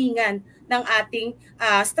pinanggalingan ng ating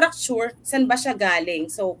structure, saan ba siya galing?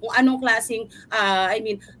 So kung anong klaseng,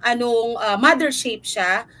 anong mother shape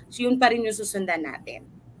siya, yun pa rin yung susundan natin.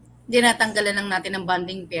 Dinatanggalan lang natin ng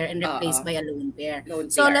bonding pair and replaced by a lone pair.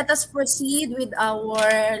 So let us proceed with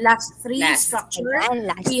our last structure.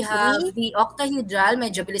 We have the octahedral.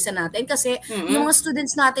 Medyo bilisan natin kasi yung mga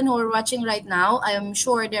students natin who are watching right now, I am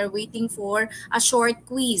sure they're waiting for a short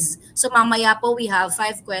quiz. So mamaya po we have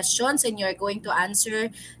 5 questions and you're going to answer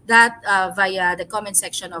that via the comment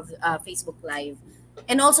section of Facebook Live.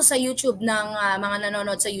 And also sa YouTube ng mga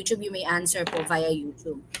nanonood sa YouTube, you may answer po via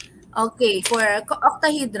YouTube. Okay, for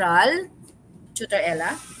octahedral, Tutor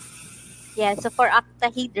Ella? Yeah, so for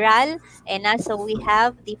octahedral, and also we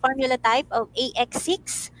have the formula type of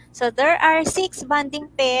AX6. So there are 6 bonding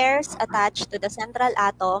pairs attached to the central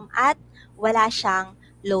atom at wala siyang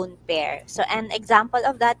lone pair. So an example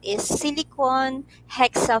of that is silicon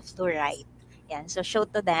hexafluoride. Yan, so show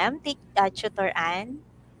to them, Tutor Ann.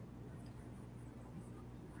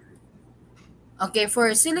 Okay, for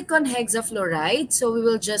silicon hexafluoride, so we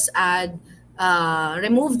will just add,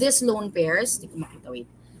 remove this lone pairs. Di ko makita, wait.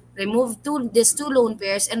 Remove these two lone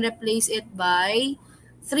pairs and replace it by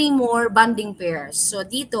 3 more bonding pairs. So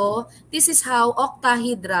dito, this is how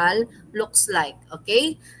octahedral looks like.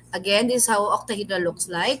 Okay? Again, this is how octahedral looks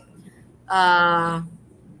like.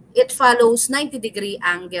 It follows 90-degree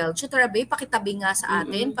angle. Tutor Abe, pakitabi nga sa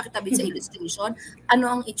atin, pakitabi sa illustration.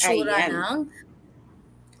 Ano ang itsura ng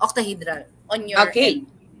octahedral? On your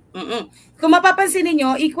end. Kung mapapansin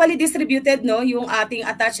niyo, equally distributed no yung ating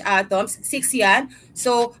attached atoms, 6 yan.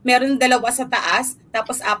 So meron 2 sa taas,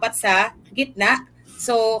 tapos 4 sa gitna.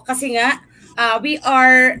 So kasi nga we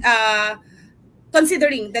are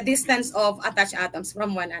considering the distance of attached atoms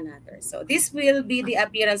from one another. So this will be the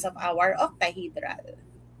appearance of our octahedral.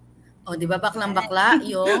 Oh, di ba baklang-bakla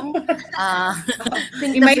yung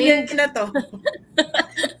imagine na to.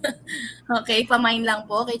 Okay, pamain lang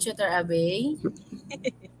po kay Tutor Abe.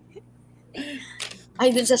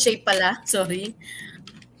 Ay, dun sa shape pala. Sorry.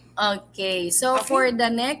 Okay, so for the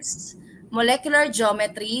next molecular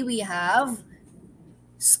geometry, we have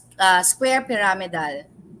square pyramidal.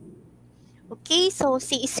 Okay, so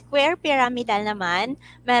si square pyramidal naman,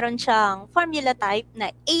 meron siyang formula type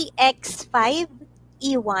na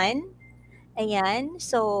AX5E1. Ayan,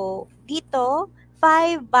 so dito,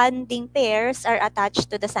 5 bonding pairs are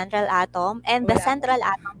attached to the central atom and the central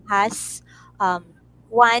atom has 1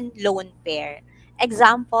 lone pair.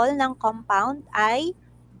 Example ng compound ay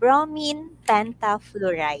bromine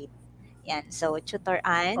pentafluoride. Yan, so Tutor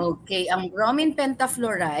Ann. Okay, ang bromine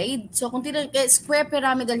pentafluoride. So kung square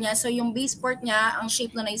pyramidal niya, so yung base part niya, ang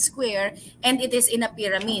shape na square and it is in a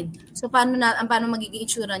pyramid. So paano magiging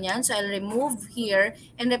itsura niyan? So I'll remove here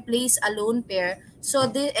and replace a lone pair. So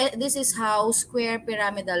this is how square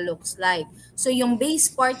pyramidal looks like. So yung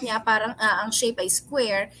base part niya parang ang shape ay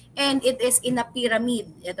square and it is in a pyramid.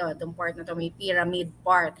 Itong part na to may pyramid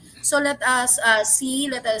part. So let us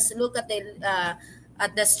look at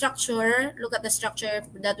the structure. Look at the structure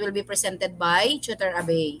that will be presented by Tutor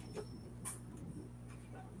Abe.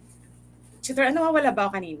 Tutor, ano wala ba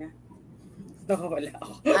ako kanina? Wala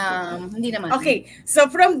ako. Hindi naman. Okay, so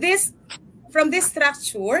from this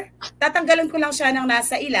structure, tatanggalan ko lang siya ng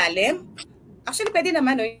nasa ilalim. Actually, pwede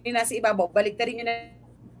naman, no, yung nasa ibabaw. Baliktarin nyo na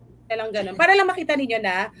lang ganun. Para lang makita ninyo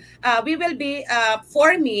na we will be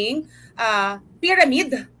forming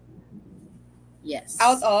pyramid Yes.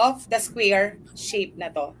 Out of the square shape na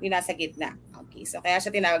to, yung nasa gitna. Okay, so kaya siya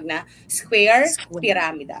tinawag na square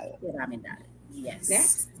pyramidal. Pyramidal, yes.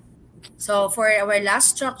 Next. So for our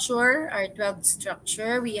last structure, our 12th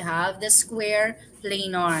structure, we have the square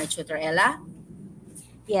planar. Tutor Ella?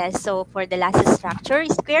 Yes, so for the last structure,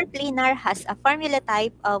 square planar has a formula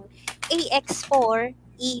type of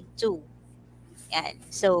AX4E2. Yan.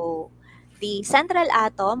 So the central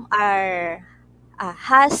atom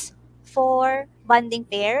has 4 bonding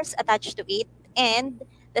pairs attached to it, and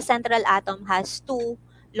the central atom has 2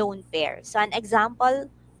 lone pairs. So an example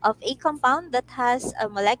of a compound that has a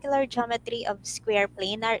molecular geometry of square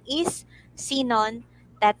planar is xenon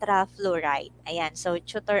tetrafluoride. Ayan. So,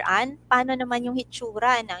 Tutor Ann, paano naman yung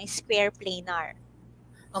hitsura ng square planar?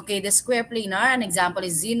 Okay, the square planar, an example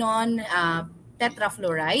is xenon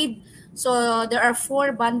tetrafluoride. So, there are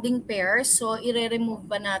 4 bonding pairs. So, i-remove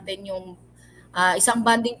ba natin yung isang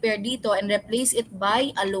bonding pair dito and replace it by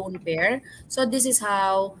a lone pair. So, this is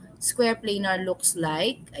how square planar looks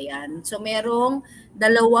like. Ayan. So, merong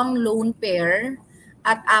 2 lone pair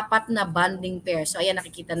at 4 na bonding pair. So, ayan,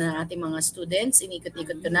 nakikita na ng ating mga students.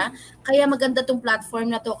 Inikot-ikot ko na. Kaya maganda tong platform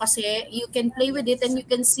na to kasi you can play with it and you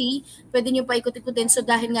can see, pwede nyo pa ikot-ikutin. So,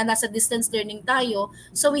 dahil nga nasa distance learning tayo,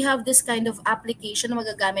 so we have this kind of application na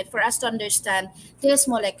magagamit for us to understand this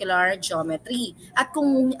molecular geometry. At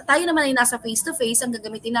kung tayo naman ay nasa face-to-face, ang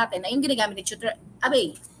gagamitin natin ay yung ginagamit ni Tutor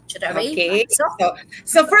Abay. Okay.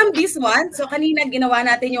 So from this one, so kanina ginawa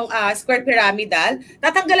natin yung square pyramidal,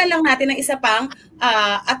 tatanggalan lang natin ng isa pang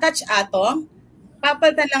attached atom,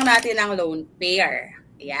 papalitan lang natin ng lone pair.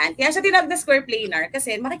 Ayan. Kaya siya tinawag na square planar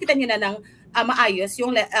kasi makikita niyo na ng maayos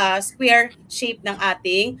yung square shape ng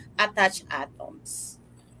ating attached atoms.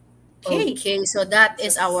 Okay, so that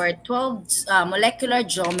is our 12 molecular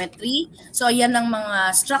geometry. So ayan ang mga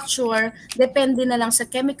structure, depende na lang sa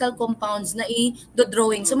chemical compounds na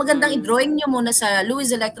i-drawing. So magandang i-drawing nyo muna sa Lewis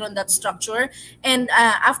electron dot structure, and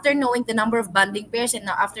after knowing the number of bonding pairs and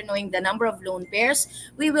after knowing the number of lone pairs,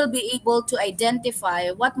 we will be able to identify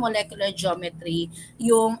what molecular geometry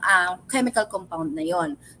yung chemical compound na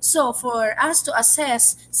yon. So for us to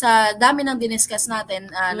assess sa dami ng diniscuss natin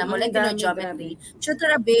na molecular geometry,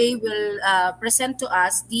 Tutor Abay will present to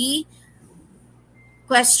us the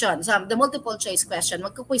questions, the multiple choice question.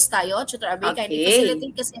 Magkuquiz tayo, Tutor Abay. Okay. Kindly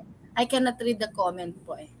facilitate kasi I cannot read the comment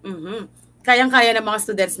po eh. Kayang-kaya ng mga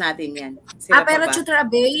students natin yan. Pero Tutor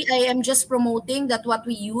Abay, I am just promoting that what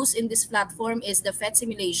we use in this platform is the PhET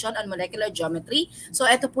simulation on molecular geometry. So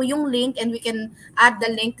ito po yung link and we can add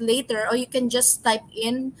the link later, or you can just type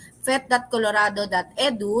in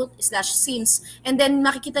phet.colorado.edu/sims and then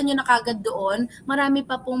makikita nyo na kagad doon, marami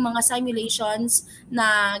pa pong mga simulations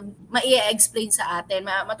na mai-explain sa atin,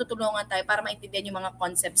 matutulungan tayo para maintindihan yung mga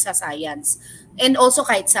concepts sa science and also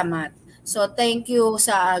kahit sa math. So thank you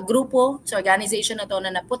sa grupo, sa organization na to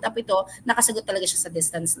na na-put up ito, nakasagot talaga siya sa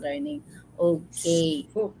distance learning. Okay.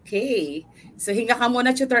 So hinga ka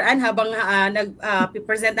muna, Tutor Ann, habang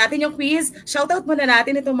nag-present natin yung quiz. Shoutout muna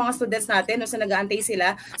natin itong mga students natin no, sa nag-aantay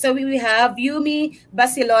sila. So we have Yumi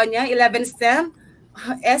Basilonia, 11th STEM,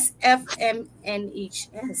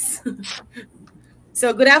 SFMNHS.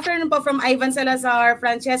 So good afternoon po from Ivan Salazar,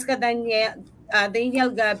 Francesca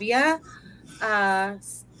Daniel Gabia,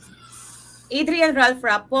 Adrian Ralph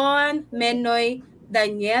Rapon, Menoy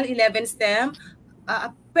Daniel, 11th STEM.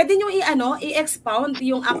 Pwede nyo i-expound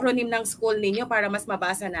yung acronym ng school ninyo para mas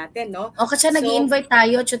mabasa natin, no? O kasi nag-i-invite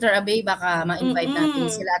tayo, Tutor Abay, baka ma-invite natin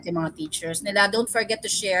sila at yung mga teachers nila. Don't forget to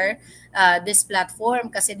share this platform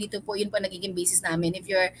kasi dito po yun po nagiging basis namin if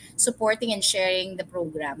you're supporting and sharing the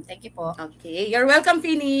program. Thank you po. Okay, you're welcome,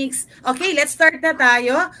 Phoenix. Okay, let's start na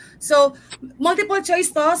tayo. So, multiple choice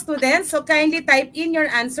to, students. So, kindly type in your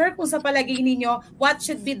answer kung sa palagay ninyo what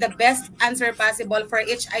should be the best answer possible for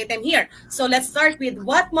each item here. So, let's start with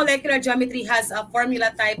what molecular geometry has a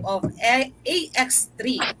formula type of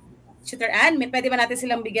AX3? Tutor Ann, pwede ba natin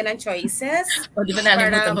silang bigyan ng choices? O, di ba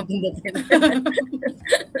nalimutan mapindutin?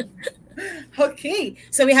 Okay,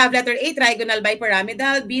 so we have letter A, trigonal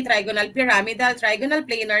bipyramidal, B, trigonal pyramidal, trigonal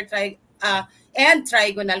planar, and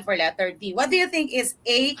trigonal for letter D. What do you think is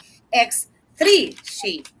AX3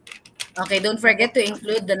 shape? Okay, don't forget to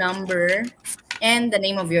include the number and the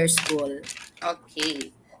name of your school.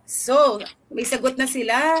 Okay, so may sagot na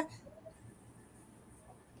sila.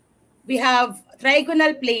 We have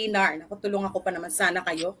trigonal planar. Nakatulong ako pa naman sana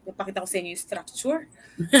kayo. Ipakita ko sa inyo yung structure.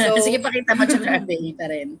 So, sige, pakita mo siya pa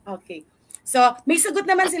rin. Okay. So, may sagot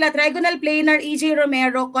naman sila. Trigonal planar, E.J.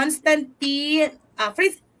 Romero,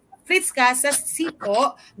 Fritz Casas, C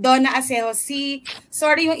po. Donna Acejo, C.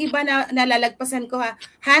 Sorry yung iba na nalalagpasan ko ha.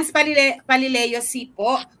 Hans Palileo, C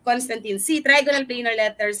po. Constantine, C. Trigonal planar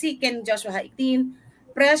letter C. Ken Joshua Haitin.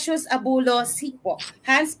 Precious Abulo, C po.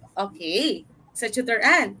 Hans, okay. Sa Tutor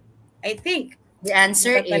Ann, I think. The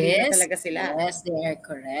answer is, talaga sila. yes, they are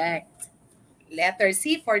correct. Letter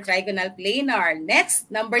C for trigonal planar. Next,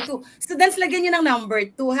 number 2. Students, lagyan nyo ng number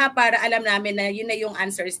 2 ha, para alam namin na yun na yung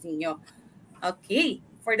answers ninyo. Okay.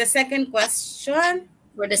 For the second question.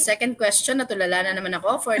 Natulala na naman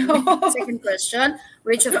ako. For the second question,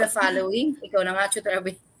 which of the following? Ikaw na nga, Tutor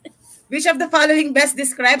Abby. Which of the following best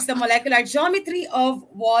describes the molecular geometry of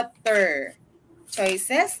water?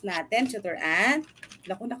 Choices natin, Tutor Ann.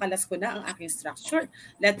 Naku, nakalas ko na ang aking structure.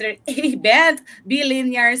 Letter A, bent. B,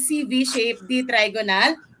 linear. C, V-shape. D,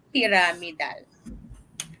 trigonal. Pyramidal.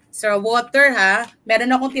 So, water ha.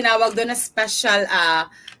 Meron akong tinawag doon na special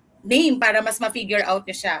name para mas ma-figure out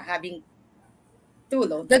nyo siya. Having two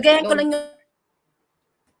load. Gagayan ko lang yung...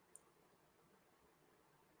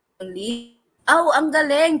 Oh, ang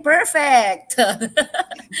galing. Perfect.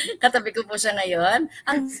 Katabi ko po siya ngayon.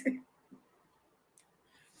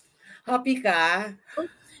 Happy ka?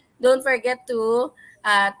 Don't forget to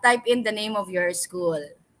type in the name of your school.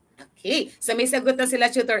 Okay. So may sagot na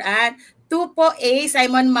sila, Tutor Ann. 2 po A,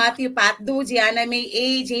 Simon Matthew Patdu, Gianna May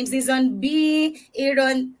A, James Dizon B,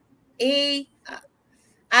 Aaron A,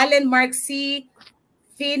 Allen Mark C,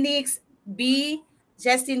 Phoenix B,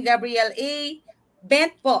 Justin Gabriel A,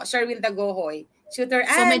 Bent po, Sherwin Dagohoy. Tutor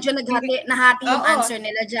Ann. So medyo nahati yung answer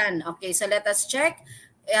nila dyan. Okay, so let us check.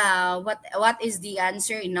 What is the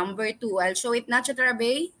answer in number 2? I'll show it na, Tutor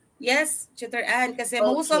Abay. Yes, Tutor Ann, kasi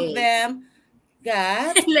most of them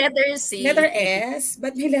got letter C. Letter S.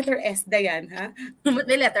 But may letter S, Dayan, ha? But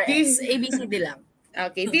may letter S. ABCD lang.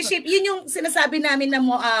 Okay. V-shape, yun yung sinasabi namin na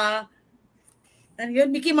mo, ano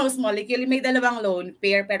yun, Mickey Mouse molecule, may dalawang lone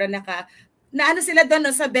pair, pero naano sila doon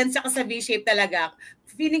no, sa bench at sa V-shape talaga.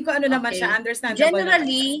 Feeling ko naman siya, understandable.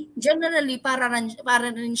 Generally para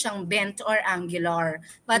rin siyang bent or angular.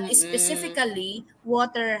 But specifically,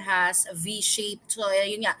 water has a V-shape. So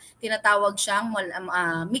yun nga, tinatawag siyang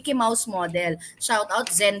Mickey Mouse model. Shout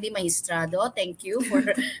out Zendi Maestrado. Thank you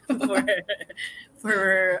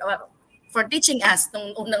for teaching us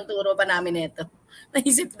nung unang turo pa namin ito.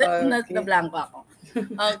 Naisip na blanco ako.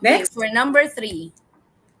 Okay, next. For number 3.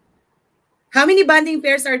 How many bonding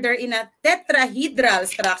pairs are there in a tetrahedral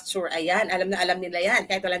structure? Ayan, alam nila yan,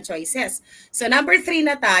 kahit walang choices. So number 3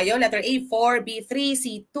 na tayo. Letter A, 4, B, 3,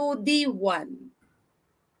 C, 2, D, 1.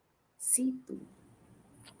 C, 2.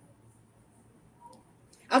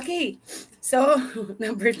 Okay, so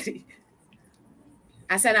number 3.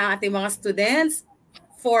 Asa na ang ating mga students?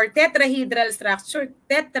 For tetrahedral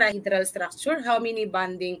structure, how many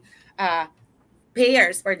bonding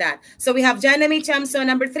pairs for that? So we have Jana May Chamso,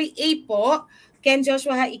 number 3, A po. Ken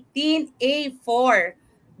Joshua Haitin, A4.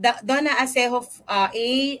 Donna Acejo,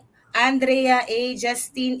 A. Andrea, A.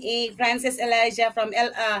 Justine, A. Francis Elijah from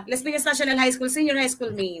Las Piñas National High School, Senior High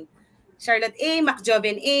School, Maine. Charlotte, A.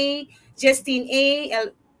 Macjoven, A. Justine, A.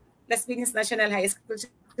 Las Piñas National High School.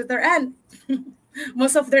 Tutor Ann.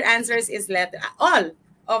 Most of their answers is all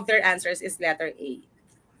of their answers is letter A.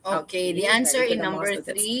 Okay, the answer in number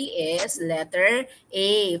 3 is letter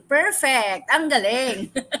A. Perfect! Ang galing!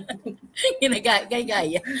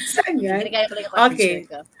 Ginagaya. Saan yan? Ginagaya ko lang yung okay.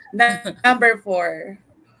 Number 4.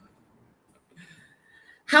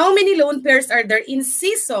 How many lone pairs are there in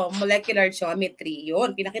CISO molecular geometry?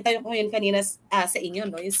 Yun, pinakita ko yun kanina sa inyo,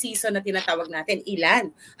 no? Yung CISO na tinatawag natin.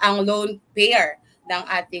 Ilan ang lone pair ng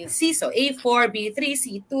ating CISO? A4, B3,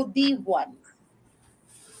 C2, D1.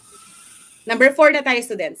 Number 4 na tayo,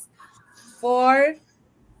 students. 4.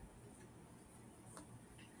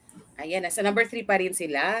 Ayan, nasa number 3 pa rin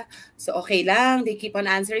sila. So, okay lang. They keep on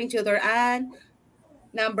answering, Tutor Ann.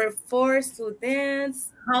 Number 4, students.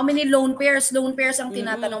 How many lone pairs? Lone pairs ang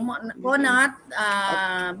tinatanong mo. Not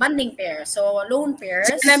bonding pairs. So, lone pairs.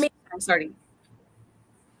 I'm sorry.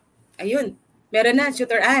 Ayun. Meron na,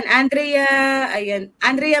 Tutor Ann.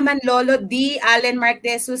 Andrea Manlolo, D. Allen Mark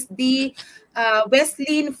Jesus, D.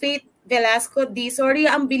 Wesley Faith Velasco, D. Sorry,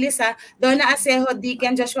 ang bilis ha. Donna Acejo, D.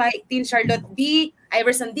 Ken Joshua, 18. Charlotte, D.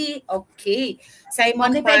 Iverson, D. Okay.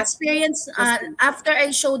 Simon pa-experience, after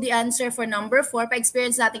I show the answer for number 4,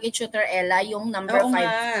 pa-experience natin kay Tutor Ella yung number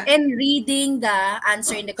 5. And reading the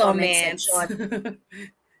answer in the comment section.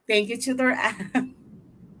 Thank you, Tutor Ann.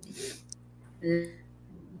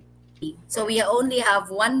 So we only have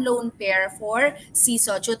one lone pair for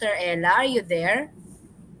CISO. Tutor Ella, are you there?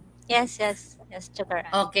 Yes, Tutor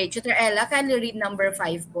Ann. Okay, Tutor Ella, can you read number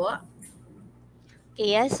 5 po?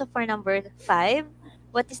 Okay, yes. So for number 5,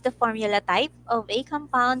 What is the formula type of a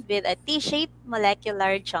compound with a T-shaped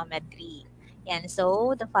molecular geometry? Yan.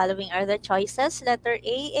 So, the following are the choices. Letter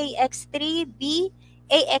A, AX3, B,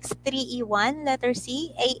 AX3E1, letter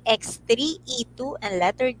C, AX3E2, and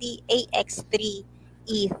letter D,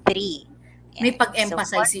 AX3E3. May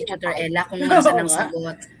pag-emphasize si formula Tutor type. Ella kung nasa ng Oo nga.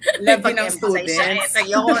 sagot. Love din ng Pag-emphasize siya. students. Ito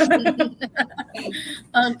yun.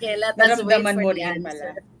 Okay, let us wait Naramdaman for mo the rin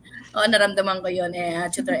answer. pala. Oh, naramdaman ko yun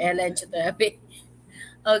Tutor Ella and Tutor Abe.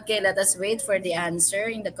 Okay, let us wait for the answer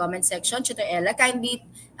in the comment section. Tutor Ella, kindly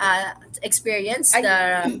experience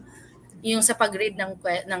yung sa pag-read ng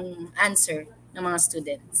answer ng mga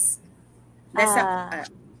students.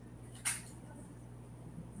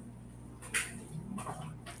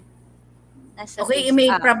 Okay, may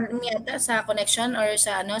problem yata sa connection or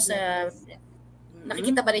sa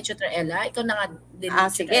nakikita ba ni Tutor Ella? Ikaw na nga din.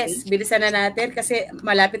 Sige, bilisan na natin kasi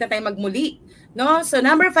malapit na tayong magmuli. No? So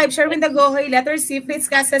number 5, Sherwin Dagohoy, letter C, Fritz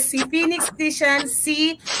Casas, C, Phoenix Tishan,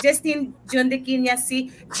 C, Justin Jundequinia,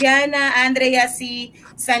 C, Gianna, Andrea, C,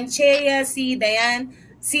 Sanchea, C, Dayan,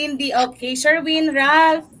 Cindy, okay, Sherwin,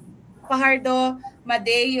 Ralph, Fajardo,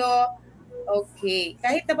 Madeo, okay.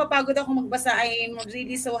 Kahit napapagod ako magbasa, I'm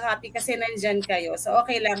really so happy kasi nandyan kayo. So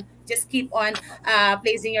okay lang, just keep on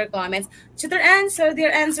placing your comments. Tutor Ann, so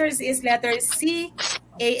their answers is letter C,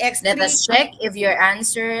 AX3. Let us check if the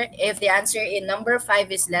answer in number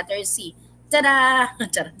 5 is letter C. Tada!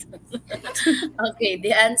 Okay,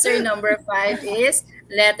 the answer number 5 is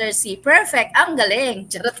letter C. Perfect! Ang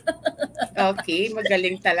galing! Okay,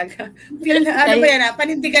 magaling talaga. Ano ba yan?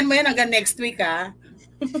 Panindigan mo yan hanggang next week, ha?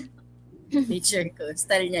 Teacher ko.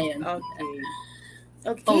 Style niya yun.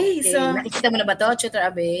 Okay, so... Nakikita mo na ba to, Tutor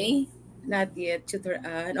Abe? Not yet, Tutor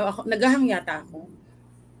Ann. Naghahang yata ako.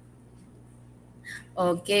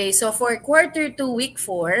 Okay, so for quarter 2, week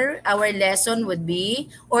 4, our lesson would be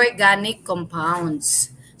organic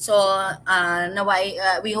compounds. So,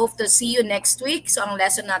 we hope to see you next week. So, ang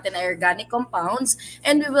lesson natin ay organic compounds.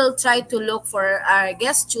 And we will try to look for our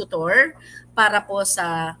guest tutor para po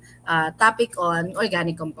sa topic on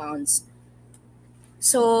organic compounds.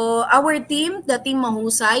 So, our team, the Team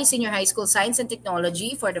Mahusay, Senior High School Science and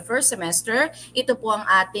Technology for the first semester, ito po ang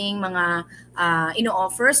ating mga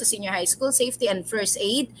ino-offer sa Senior High School, Safety and First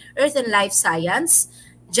Aid, Earth and Life Science,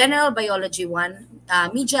 General Biology 1,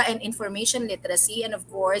 Media and Information Literacy, and of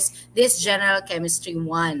course, this General Chemistry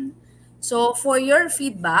 1. So, for your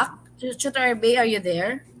feedback, Tutor Abe, are you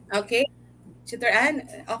there? Okay. Tutor Ann,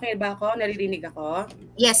 okay ba ako? Naririnig ako?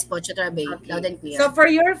 Yes po, Tutor Abe. Okay. Loud and clear. So for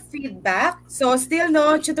your feedback, so still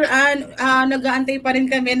no, Tutor Ann, nag-aantay pa rin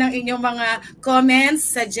kami ng inyong mga comments,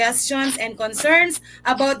 suggestions, and concerns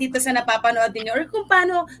about dito sa napapanood ninyo or kung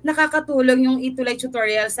paano nakakatulong yung Itulay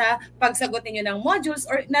tutorial sa pagsagot ninyo ng modules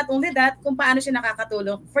or not only that, kung paano siya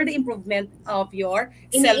nakakatulong for the improvement of your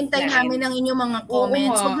self-learning. Iniintay namin ang inyong mga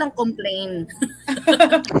comments. Huwag lang complain.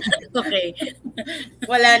 Okay.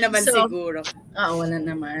 Wala naman siguro. Wala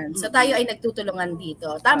naman. So tayo ay nagtutulungan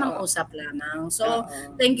dito. Tamang usap lamang. So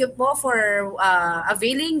thank you po for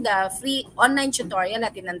availing the free online tutorial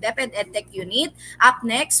at ng DepEd EdTech Unit. Up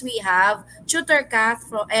next, we have Tutor Kath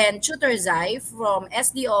and Tutor Zai from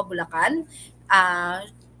SDO Bulacan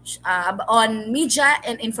on Media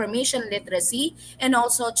and Information Literacy, and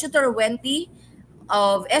also Tutor Wendy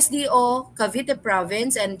of SDO Cavite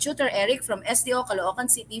Province and Tutor Eric from SDO Caloocan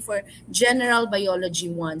City for General Biology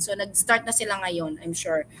 1. So nag-start na sila ngayon, I'm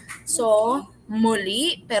sure. So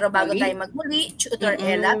muli, pero bago tayo magmuli, Tutor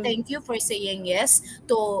Ella, thank you for saying yes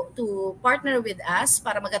to partner with us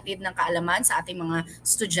para maghatid ng kaalaman sa ating mga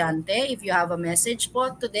estudyante. If you have a message po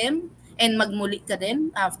to them, and magmuli ka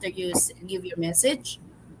din after you give your message.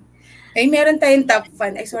 Ay, meron tayong top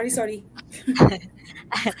fan. Ay, sorry.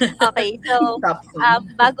 Okay, so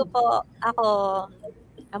bago po ako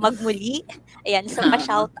magmuli, ayan, so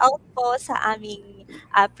pa-shoutout po sa aming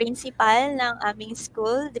principal ng aming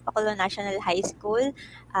school, Dipaculo National High School,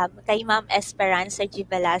 kay Ma'am Esperanza G.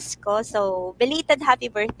 Velasco. So, belated happy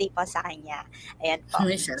birthday po sa kanya. Ayan po.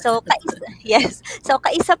 So,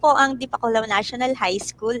 kaisa po ang Dipaculo National High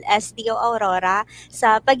School, SDO Aurora,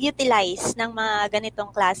 sa pag-utilize ng mga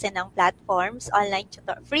ganitong klase ng platforms,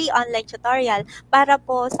 free online tutorial, para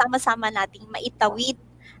po sama-sama nating maitawid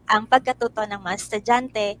ang pagkatuto ng mga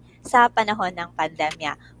estudyante sa panahon ng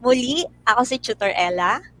pandemya. Muli, ako si Tutor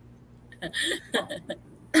Ella.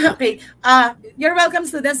 Okay. You're welcome,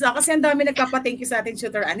 students. Kasi ang dami nagpapa-thank you sa ating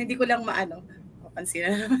Tutor Ann. Hindi ko lang mapansin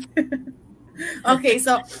na naman. Okay,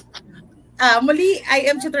 so muli,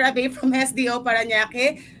 I am Tutor Abe from SDO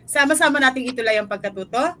Paranaque. Sama-sama nating itulay ang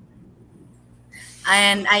pagkatuto.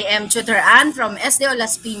 And I am Tutor Ann from SDO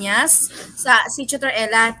Las Piñas. Si Tutor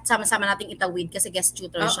Ella, sama-sama nating itawid kasi guest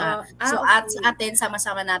tutor siya. So at sa atin,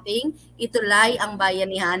 sama-sama nating itulay ang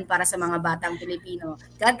bayanihan para sa mga batang Pilipino.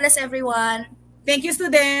 God bless everyone! Thank you,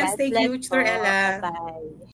 students. Thank you, Tutor Ella. Bye.